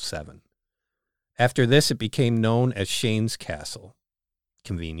 1607. After this, it became known as Shane's Castle.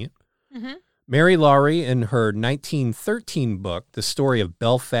 Convenient. Mm-hmm. Mary Lowry, in her 1913 book, The Story of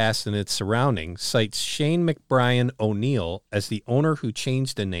Belfast and Its Surroundings, cites Shane McBrien O'Neill as the owner who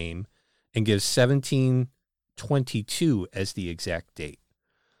changed the name and gives 1722 as the exact date.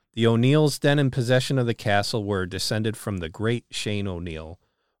 The O'Neills, then in possession of the castle, were descended from the great Shane O'Neill,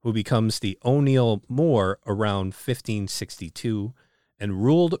 who becomes the O'Neill Moor around 1562 and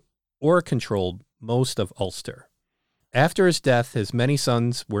ruled or controlled most of Ulster. After his death, his many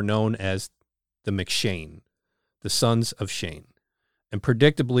sons were known as the McShane, the sons of Shane, and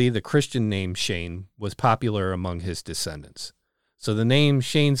predictably the Christian name Shane was popular among his descendants. So the name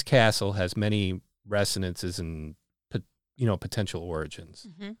Shane's Castle has many resonances and potential origins.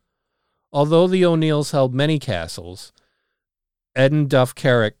 Mm-hmm. Although the O'Neills held many castles, Eden Duff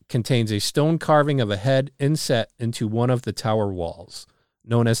Carrick contains a stone carving of a head inset into one of the tower walls,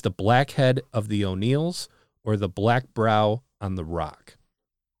 known as the Black Head of the O'Neills or the Black Brow on the Rock.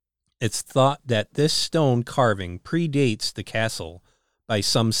 It's thought that this stone carving predates the castle by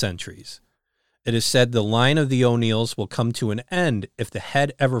some centuries. It is said the line of the O'Neills will come to an end if the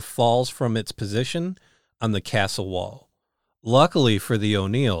head ever falls from its position on the castle wall. Luckily for the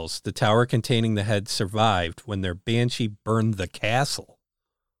O'Neills, the tower containing the head survived when their banshee burned the castle.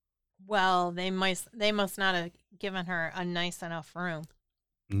 Well, they must not have given her a nice enough room.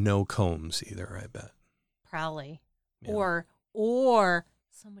 No combs either, I bet. Probably. Yeah. Or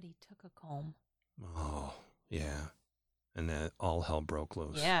somebody took a comb. Oh, yeah. And that all hell broke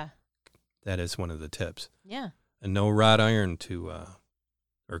loose. Yeah. That is one of the tips. Yeah. And no wrought iron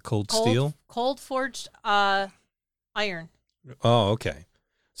or cold steel? Cold forged iron. Oh, okay.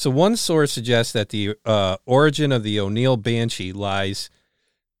 So one source suggests that the origin of the O'Neill Banshee lies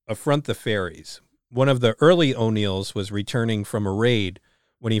affront the fairies. One of the early O'Neills was returning from a raid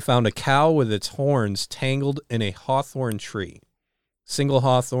when he found a cow with its horns tangled in a hawthorn tree. Single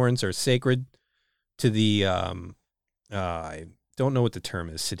hawthorns are sacred to the, I don't know what the term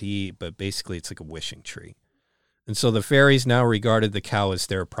is, Siddhi, but basically it's like a wishing tree. And so the fairies now regarded the cow as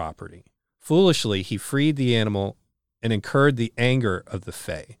their property. Foolishly, he freed the animal and incurred the anger of the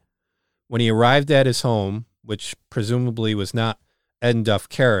Fae. When he arrived at his home, which presumably was not Eden Duff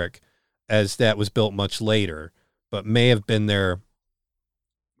Carrick, as that was built much later, but may have been there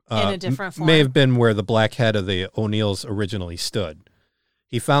in a different form. May have been where the Black Head of the O'Neills originally stood.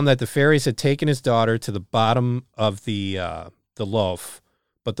 He found that the fairies had taken his daughter to the bottom of the Lough,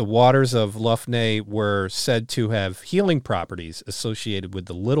 but the waters of Lough Neagh were said to have healing properties associated with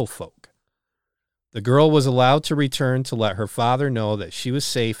the little folk. The girl was allowed to return to let her father know that she was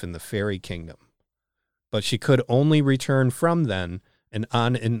safe in the fairy kingdom, but she could only return from then and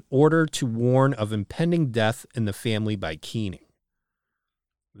on in order to warn of impending death in the family by keening.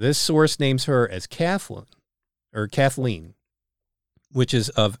 This source names her as Kathleen, which is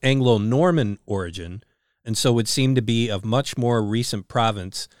of Anglo-Norman origin, and so would seem to be of much more recent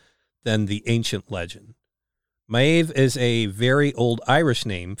provenance than the ancient legend. Maeve is a very old Irish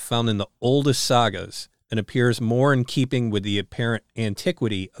name found in the oldest sagas and appears more in keeping with the apparent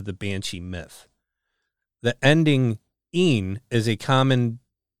antiquity of the Banshee myth. The ending "een" is a common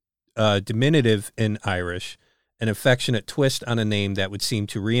diminutive in Irish, an affectionate twist on a name that would seem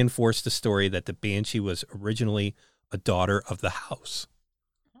to reinforce the story that the Banshee was originally a daughter of the house.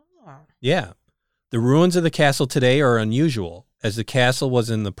 Oh. Yeah. The ruins of the castle today are unusual, as the castle was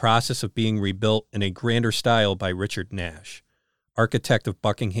in the process of being rebuilt in a grander style by Richard Nash, architect of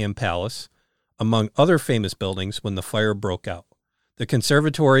Buckingham Palace, among other famous buildings when the fire broke out. The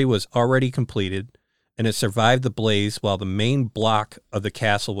conservatory was already completed, and it survived the blaze while the main block of the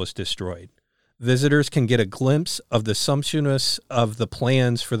castle was destroyed. Visitors can get a glimpse of the sumptuousness of the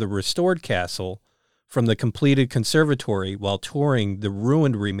plans for the restored castle from the completed conservatory while touring the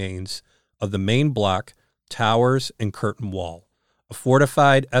ruined remains of the main block, towers, and curtain wall. A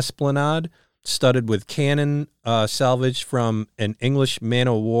fortified esplanade studded with cannon salvaged from an English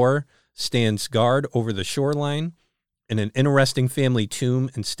man-o'-war stands guard over the shoreline, and an interesting family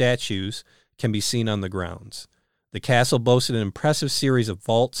tomb and statues can be seen on the grounds. The castle boasted an impressive series of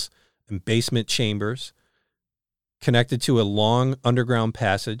vaults and basement chambers connected to a long underground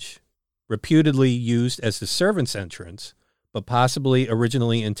passage, reputedly used as the servants' entrance, but possibly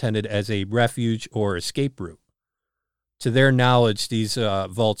originally intended as a refuge or escape route. To their knowledge, these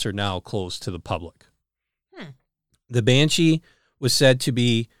vaults are now closed to the public. The Banshee was said to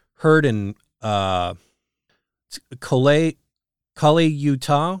be heard in Colleigh Cully,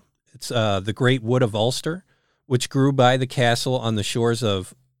 Utah. It's the Great Wood of Ulster, which grew by the castle on the shores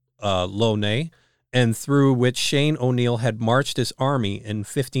of Lough Neagh, and through which Shane O'Neill had marched his army in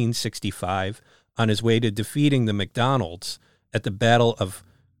 1565 on his way to defeating the MacDonalds at the Battle of,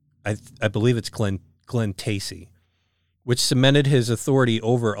 I believe it's Glentacey, which cemented his authority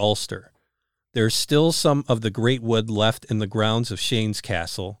over Ulster. There's still some of the Great Wood left in the grounds of Shane's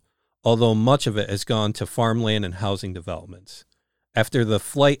castle, although much of it has gone to farmland and housing developments. After the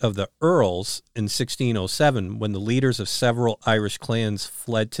flight of the Earls in 1607, when the leaders of several Irish clans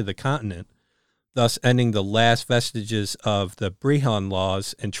fled to the continent, thus ending the last vestiges of the Brehon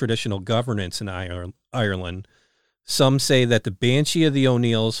laws and traditional governance in Ireland, some say that the Banshee of the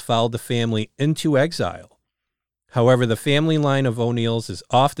O'Neills followed the family into exile. However, the family line of O'Neills is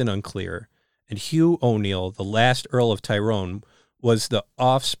often unclear, and Hugh O'Neill, the last Earl of Tyrone, was the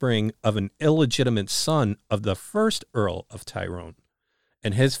offspring of an illegitimate son of the first Earl of Tyrone,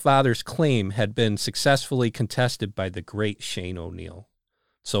 and his father's claim had been successfully contested by the great Shane O'Neill.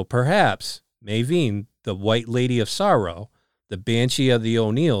 So perhaps Maeveen, the White Lady of Sorrow, the Banshee of the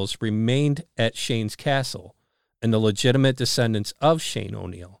O'Neills, remained at Shane's castle, and the legitimate descendants of Shane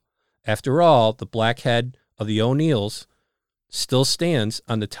O'Neill. After all, the black head of the O'Neills still stands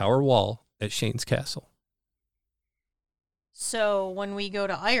on the tower wall at Shane's castle. So when we go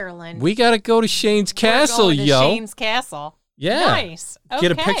to Ireland, We got to go to Shane's castle, we're going to yo. Shane's castle. Yeah. Nice. Okay.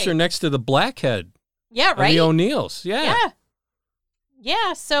 Get a picture next to the blackhead Yeah, of right. the O'Neills. Yeah.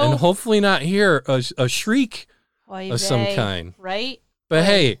 Yeah. So And hopefully not hear a shriek Oy of some vey, kind. right? But Right.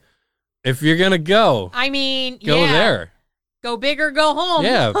 hey, if you're going to go I mean, go yeah. there. Go big or go home.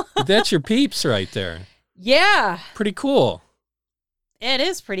 Yeah, that's your peeps right there. Yeah. Pretty cool. It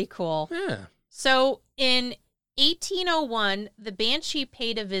is pretty cool. Yeah. So in 1801, the Banshee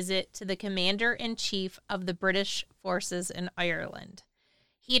paid a visit to the commander-in-chief of the British forces in Ireland.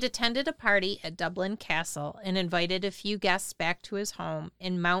 He had attended a party at Dublin Castle and invited a few guests back to his home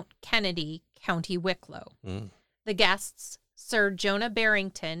in Mount Kennedy, County Wicklow. The guests, Sir Jonah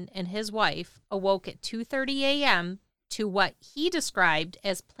Barrington and his wife, awoke at 2:30 a.m. to what he described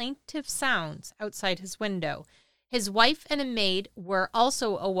as plaintive sounds outside his window. His wife and a maid were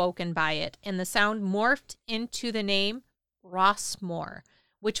also awoken by it, and the sound morphed into the name Rossmore,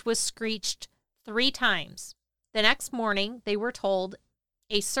 which was screeched 3 times. The next morning, they were told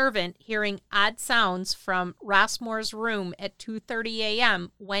a servant hearing odd sounds from Rossmore's room at 2:30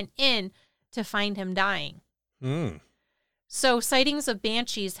 a.m. went in to find him dying. So sightings of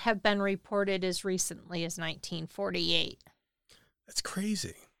banshees have been reported as recently as 1948. That's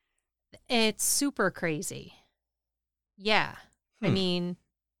crazy. It's super crazy. Yeah. I mean,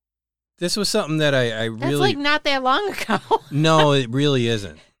 This was something that I that's really... like not that long ago. No, it really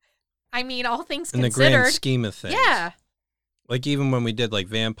isn't. I mean, all things In the considered. grand scheme of things. Yeah. Like even when we did like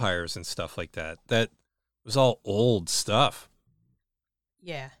vampires and stuff like that, that was all old stuff.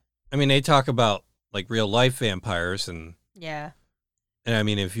 Yeah. I mean, they talk about like real life vampires and Yeah. I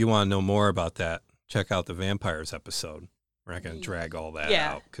mean, if you want to know more about that, check out the vampires episode. We're not going to drag all that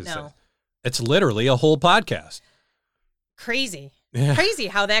Yeah, out because no. it's literally a whole podcast. Crazy. Yeah. Crazy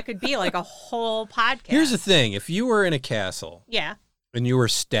how that could be like a whole podcast. Here's the thing. If you were in a castle Yeah. and you were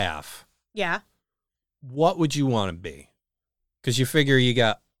staff, Yeah. what would you want to be? Because you figure you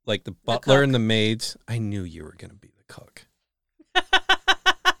got like the butler cook. and the maids. I knew you were going to be the cook.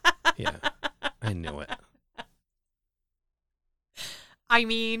 Yeah, I knew it. I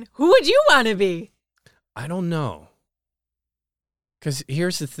mean, who would you want to be? I don't know. Because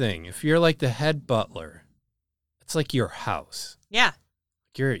here's the thing. If you're like the head butler, it's like your house. Yeah.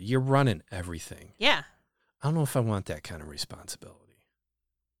 You're running everything. Yeah. I don't know if I want that kind of responsibility.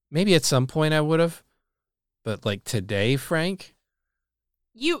 Maybe at some point I would have. But like today, Frank.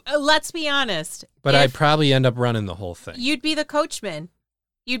 You, let's be honest. But If I'd probably end up running the whole thing. You'd be the coachman.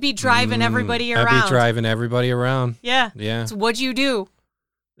 You'd be driving everybody around. I'd be driving everybody around. Yeah. Yeah. It's what you do.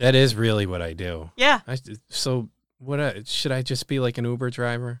 That is really what I do. Yeah. So what? Should I just be like an Uber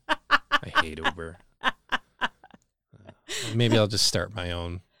driver? I hate Uber. Maybe I'll just start my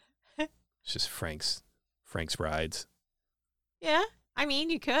own. It's just Frank's rides. Yeah. I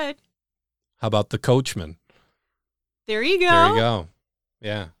mean, you could. How about the coachman? There you go. There you go.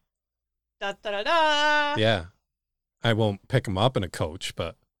 Yeah. Da, da, da, da. Yeah. I won't pick him up in a coach,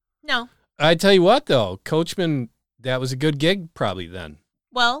 but No. I tell you what, though, coachman, that was a good gig probably then.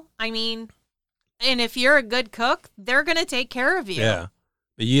 Well, I mean, and if you're a good cook, they're going to take care of you. Yeah.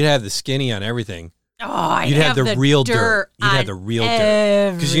 But you'd have the skinny on everything. Oh, You'd have the real dirt. You'd on have the real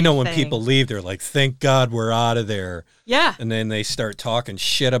dirt. Because you know when everything. people leave, they're like, thank God we're out of there. Yeah. And then they start talking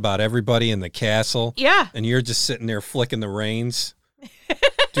shit about everybody in the castle. Yeah. And you're just sitting there flicking the reins.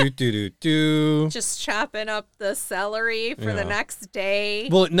 Do. Just chopping up the celery for the Yeah. next day.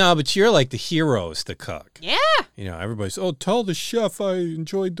 Well, no, but you're like the heroes to cook. Yeah. You know, everybody's, oh, tell the chef I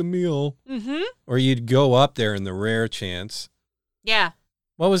enjoyed the meal. Mm-hmm. Or you'd go up there in the rare chance. Yeah.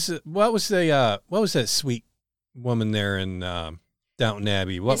 What was that sweet woman there in Downton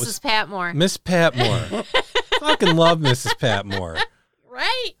Abbey? What Mrs. was Patmore. Miss Patmore? Fucking love Mrs. Patmore.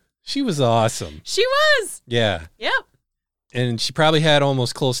 Right. She was awesome. She was. Yeah. Yep. And she probably had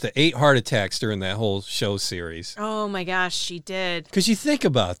almost close to 8 heart attacks during that whole show series. Oh my gosh, she did. Because you think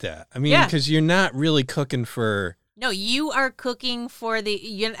about that. I mean, Yeah. because you're not really cooking for No, you are cooking for not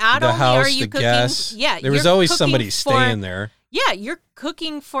the only house, are you the cooking, guests. yeah, There was you're always cooking somebody for- staying there. Yeah, you're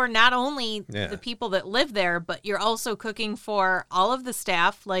cooking for not only Yeah. the people that live there, but you're also cooking for all of the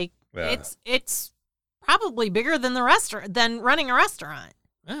staff. Like Yeah. it's probably bigger than than running a restaurant.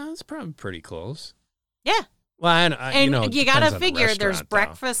 It's probably pretty close. Yeah. Well, And you know, it you depends gotta on the figure there's restaurant, though.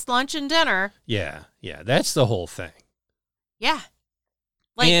 breakfast, lunch, and dinner. Yeah, that's the whole thing. Yeah.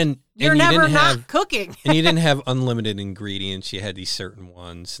 Like and you're you never didn't not have, cooking. and you didn't have unlimited ingredients. You had these certain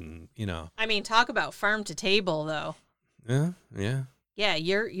ones, and you know. I mean, talk about farm to table though. Yeah. Yeah,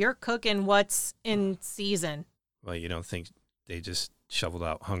 you're cooking what's in season. Well, you don't think they just shoveled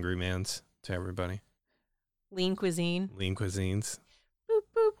out Hungry Man's to everybody? Lean cuisine. Lean cuisines, Boop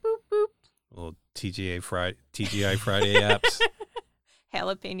boop boop boop. little TGI Friday apps.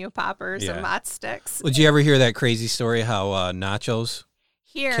 Jalapeno poppers Yeah. and mott sticks. Did you ever hear that crazy story how nachos?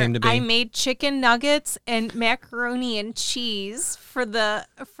 Here, came to be? I made chicken nuggets and macaroni and cheese for the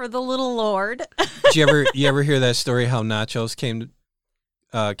little lord. Did you ever hear that story how nachos came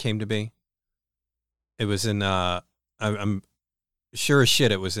to be? It was in I'm sure as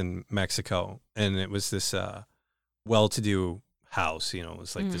shit it was in Mexico, and it was this well-to-do house. You know, it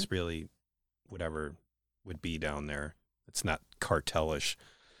was like this really whatever would be down there. It's not cartelish,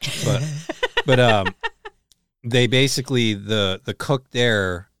 but they basically the cook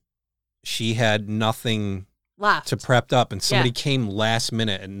there, she had nothing Left. to prepped up, and somebody Yeah. came last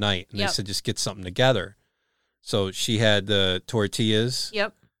minute at night, and Yep. they said just get something together. So she had the tortillas,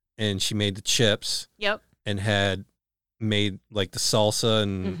 Yep. and she made the chips, Yep. and had made like the salsa,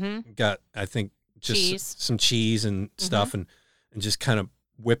 and got I think just Cheese. some cheese and stuff, and just kind of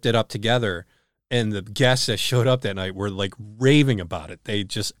whipped it up together. And the guests that showed up that night were like raving about it. They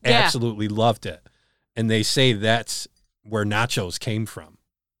just Yeah. absolutely loved it. And they say that's where nachos came from.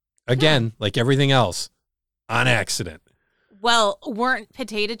 Again, like everything else, on accident. Well, weren't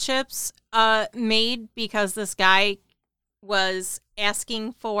potato chips made because this guy was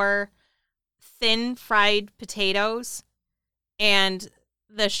asking for thin fried potatoes, and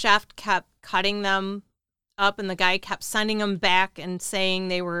the chef kept cutting them up, and the guy kept sending them back and saying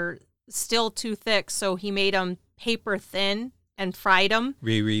they were still too thick, so he made them paper thin and fried them.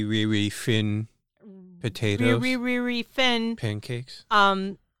 Re thin potatoes. Re thin Pancakes.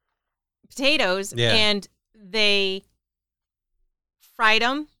 potatoes, Yeah. and they fried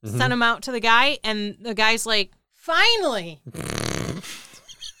them, sent them out to the guy, and the guy's like, finally.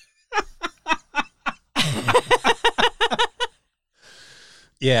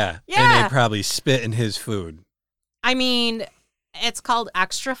 Yeah. And Yeah. they probably spit in his food. I mean, it's called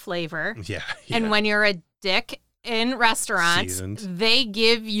extra flavor. Yeah. And when you're a dick in restaurants, Seasoned. they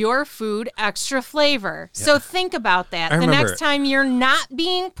give your food extra flavor. So think about that. I The remember- next time you're not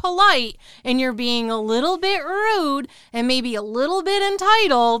being polite and you're being a little bit rude and maybe a little bit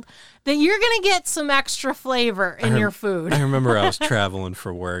entitled, that you're going to get some extra flavor in your food. I remember I was traveling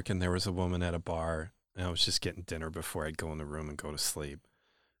for work, and there was a woman at a bar, and I was just getting dinner before I'd go in the room and go to sleep.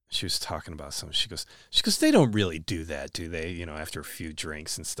 She was talking about something. She goes, they don't really do that, do they? You know, after a few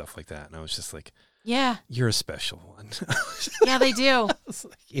drinks and stuff like that. And I was just like, Yeah. you're a special one. Yeah, they do. I was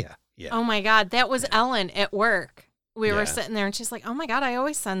like, yeah. Oh my God. That was Ellen at work. We Yeah. were sitting there and she's like, oh my God, I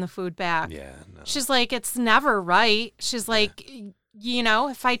always send the food back. Yeah. No. She's like, it's never right. She's like, you know,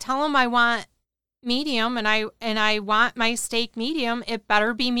 if I tell them I want medium and I want my steak medium, it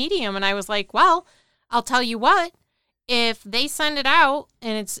better be medium. And I was like, well, I'll tell you what, if they send it out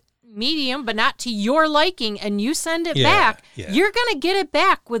and it's medium, but not to your liking, and you send it back, you're going to get it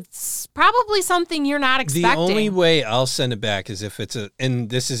back with probably something you're not expecting. The only way I'll send it back is if it's and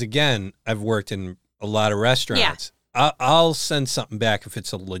this is, again, I've worked in a lot of restaurants. Yeah. I'll send something back if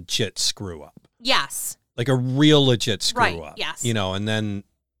it's a legit screw up. Yes. Like a real legit screw up. Yes. You know, and then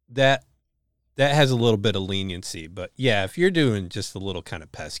that that has a little bit of leniency. But yeah, if you're doing just a little kind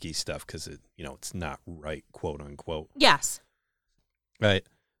of pesky stuff because it's not right, quote unquote. Yes. Right.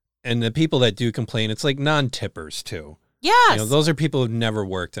 And the people that do complain, it's like non-tippers too. Yes. Those are people who've never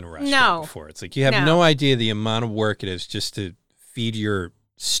worked in a restaurant before. It's like you have no idea the amount of work it is just to feed your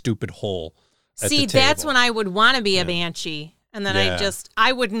stupid hole at the table. That's when I would want to be a banshee. And then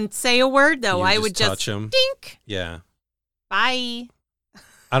I wouldn't say a word, though. I would just dink. Yeah. Bye.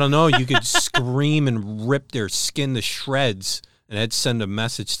 I don't know. You could scream and rip their skin to shreds, and that'd send a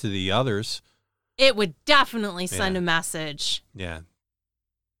message to the others. It would definitely send a message. Yeah.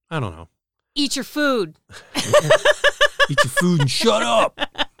 I don't know. Eat your food. Eat your food and shut up.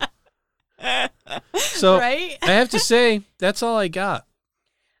 So I have to say, that's all I got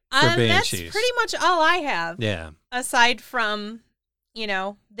for Banshees. That's pretty much all I have. Yeah. Aside from,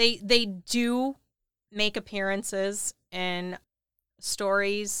 they do make appearances in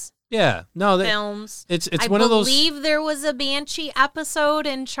stories. Yeah. No, films. It's one of those. I believe there was a Banshee episode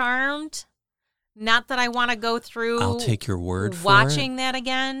in Charmed. Not that I want to go through. I'll take your word for watching that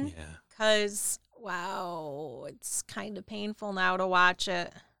again. Yeah. Because, wow, it's kind of painful now to watch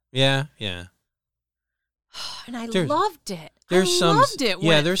it. Yeah, yeah. And I loved it. Loved it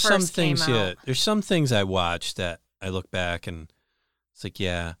when there's it some first things. came out. Yeah, there's some things I watched that I look back and it's like,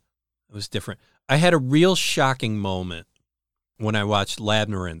 yeah, it was different. I had a real shocking moment when I watched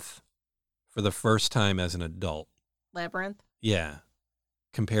Labyrinth for the first time as an adult. Labyrinth? Yeah,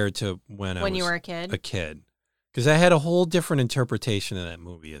 compared to when I was you were a kid. Because I had a whole different interpretation of that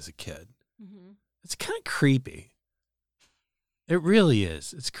movie as a kid. Mm-hmm. It's kind of creepy. It really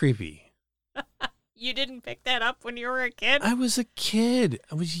is. It's creepy. You didn't pick that up when you were a kid? I was a kid.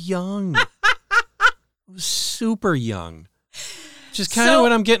 I was young. I was super young. Just kind of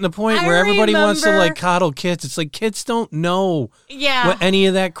when I'm getting to the point where everybody wants to coddle kids. It's like kids don't know what any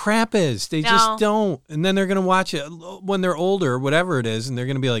of that crap is. They just don't. And then they're going to watch it when they're older or whatever it is. And they're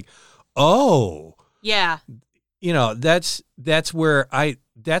going to be like, oh. Yeah. That's where I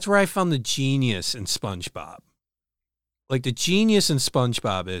found the genius in SpongeBob. Like the genius in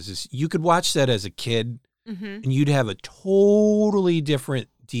SpongeBob is you could watch that as a kid and you'd have a totally different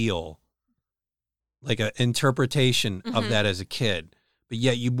deal, like an interpretation of that as a kid. But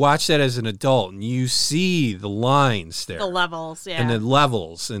yet you watch that as an adult and you see the lines there. The levels, yeah. And the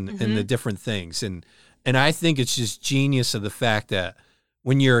levels and the different things. And I think it's just genius of the fact that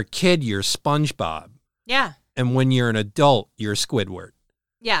when you're a kid, you're SpongeBob. Yeah. And when you're an adult, you're Squidward.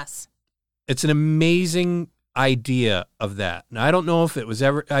 Yes. It's an amazing idea of that. And I don't know if it was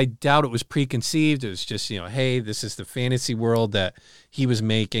I doubt it was preconceived. It was just, hey, this is the fantasy world that he was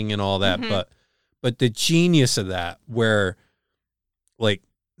making and all that. But the genius of that, where like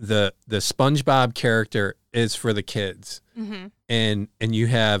the SpongeBob character is for the kids and you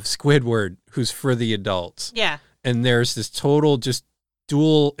have Squidward who's for the adults. Yeah. And there's this total just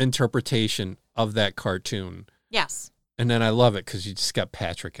dual interpretation of that cartoon. Yes. And then I love it because you just got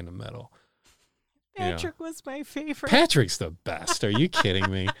Patrick in the middle. Patrick was my favorite. Patrick's the best. Are you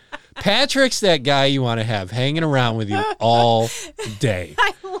kidding me? Patrick's that guy you want to have hanging around with you all day.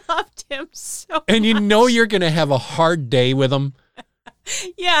 I loved him so And you know you're going to have a hard day with him.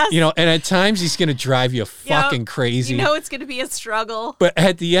 Yes. And at times he's going to drive you fucking crazy. You know it's going to be a struggle. But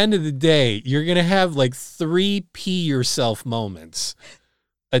at the end of the day, you're going to have like 3 pee yourself moments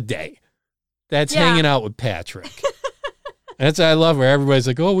a day. That's hanging out with Patrick. That's what I love, where everybody's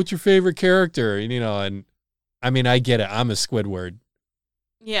like, oh, what's your favorite character? And I mean, I get it. I'm a Squidward.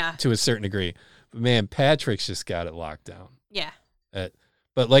 Yeah. To a certain degree. But man, Patrick's just got it locked down. Yeah.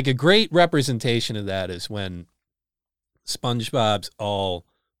 But like a great representation of that is when SpongeBob's all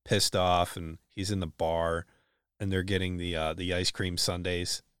pissed off and he's in the bar and they're getting the ice cream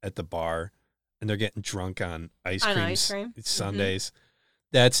sundaes at the bar and they're getting drunk on ice cream sundaes.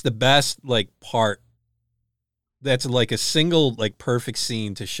 That's the best part. That's like a single perfect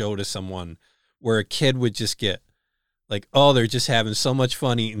scene to show to someone where a kid would just get like, oh, they're just having so much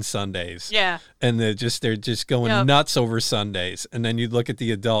fun eating sundaes. Yeah. And they're just going nuts over sundaes. And then you look at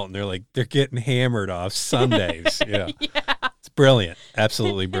the adult and they're getting hammered off sundaes. Yeah. It's brilliant.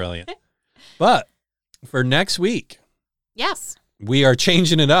 Absolutely brilliant. But for next week. Yes. We are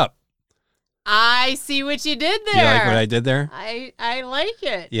changing it up. I see what you did there. You like what I did there? I like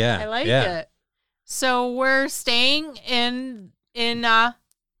it. Yeah. I like it. So we're staying in the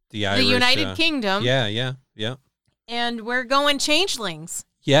United Kingdom. Yeah. And we're going changelings.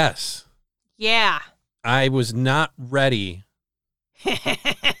 Yes. Yeah. I was not ready.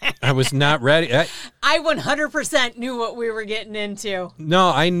 I was not ready. I 100% knew what we were getting into.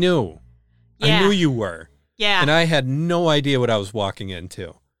 No, I knew. Yeah. I knew you were. Yeah. And I had no idea what I was walking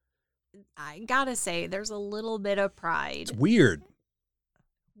into. I gotta say, there's a little bit of pride. It's weird.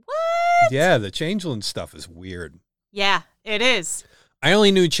 What? Yeah, the changeling stuff is weird. Yeah, it is. I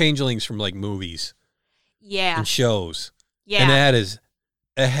only knew changelings from like movies Yeah. and shows. Yeah. And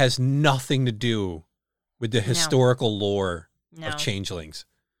it has nothing to do with the historical lore of changelings.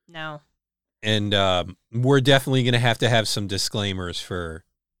 No. And we're definitely going to have some disclaimers for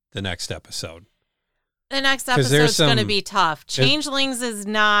the next episode. The next episode's going to be tough. Changelings is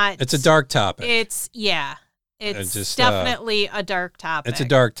not... It's a dark topic. It's definitely a dark topic. It's a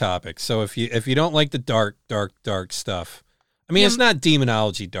dark topic. So if you don't like the dark stuff, I mean, it's not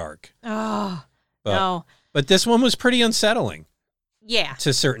demonology dark. Oh, no. But this one was pretty unsettling. Yeah.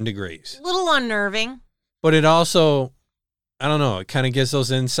 To certain degrees. A little unnerving. But it also, I don't know, it kind of gives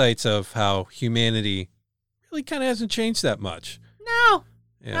those insights of how humanity really kind of hasn't changed that much. No.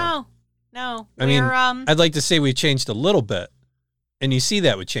 You know? No. I mean, I'd like to say we've changed a little bit. And you see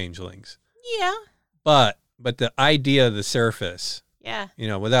that with changelings. Yeah. But the idea of the surface, yeah,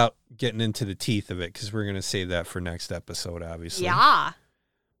 without getting into the teeth of it, because we're going to save that for next episode, obviously. Yeah.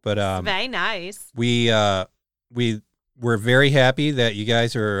 But it's very nice. We're very happy that you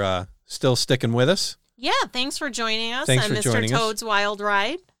guys are still sticking with us. Yeah, thanks for joining us on Mr. Toad's Wild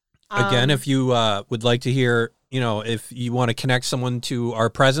Ride. Again, if you would like to hear, if you want to connect someone to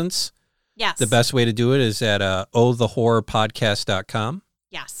our presence, yes, the best way to do it is at ohthehorrorpodcast.com.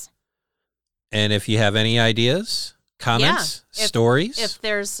 Yes. And if you have any ideas, comments, stories. If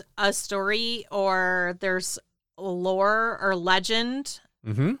there's a story or there's lore or legend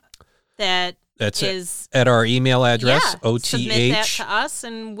that's at our email address, OTH. Submit that to us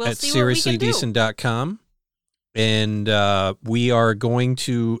and we'll see what we can do. SeriouslyDecent.com. And we are going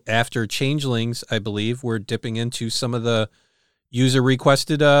to, after Changelings, I believe, we're dipping into some of the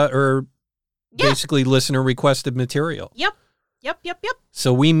user-requested basically listener-requested material. Yep.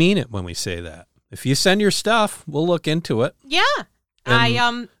 So we mean it when we say that. If you send your stuff, we'll look into it. Yeah.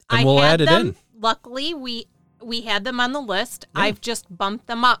 And we'll add it in. Luckily, we had them on the list. Yeah. I've just bumped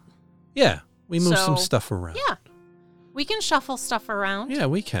them up. Yeah. We moved some stuff around. Yeah. We can shuffle stuff around. Yeah,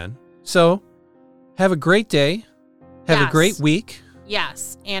 we can. So have a great day. Have a great week.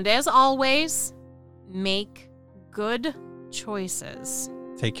 Yes. And as always, make good choices.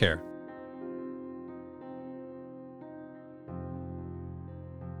 Take care.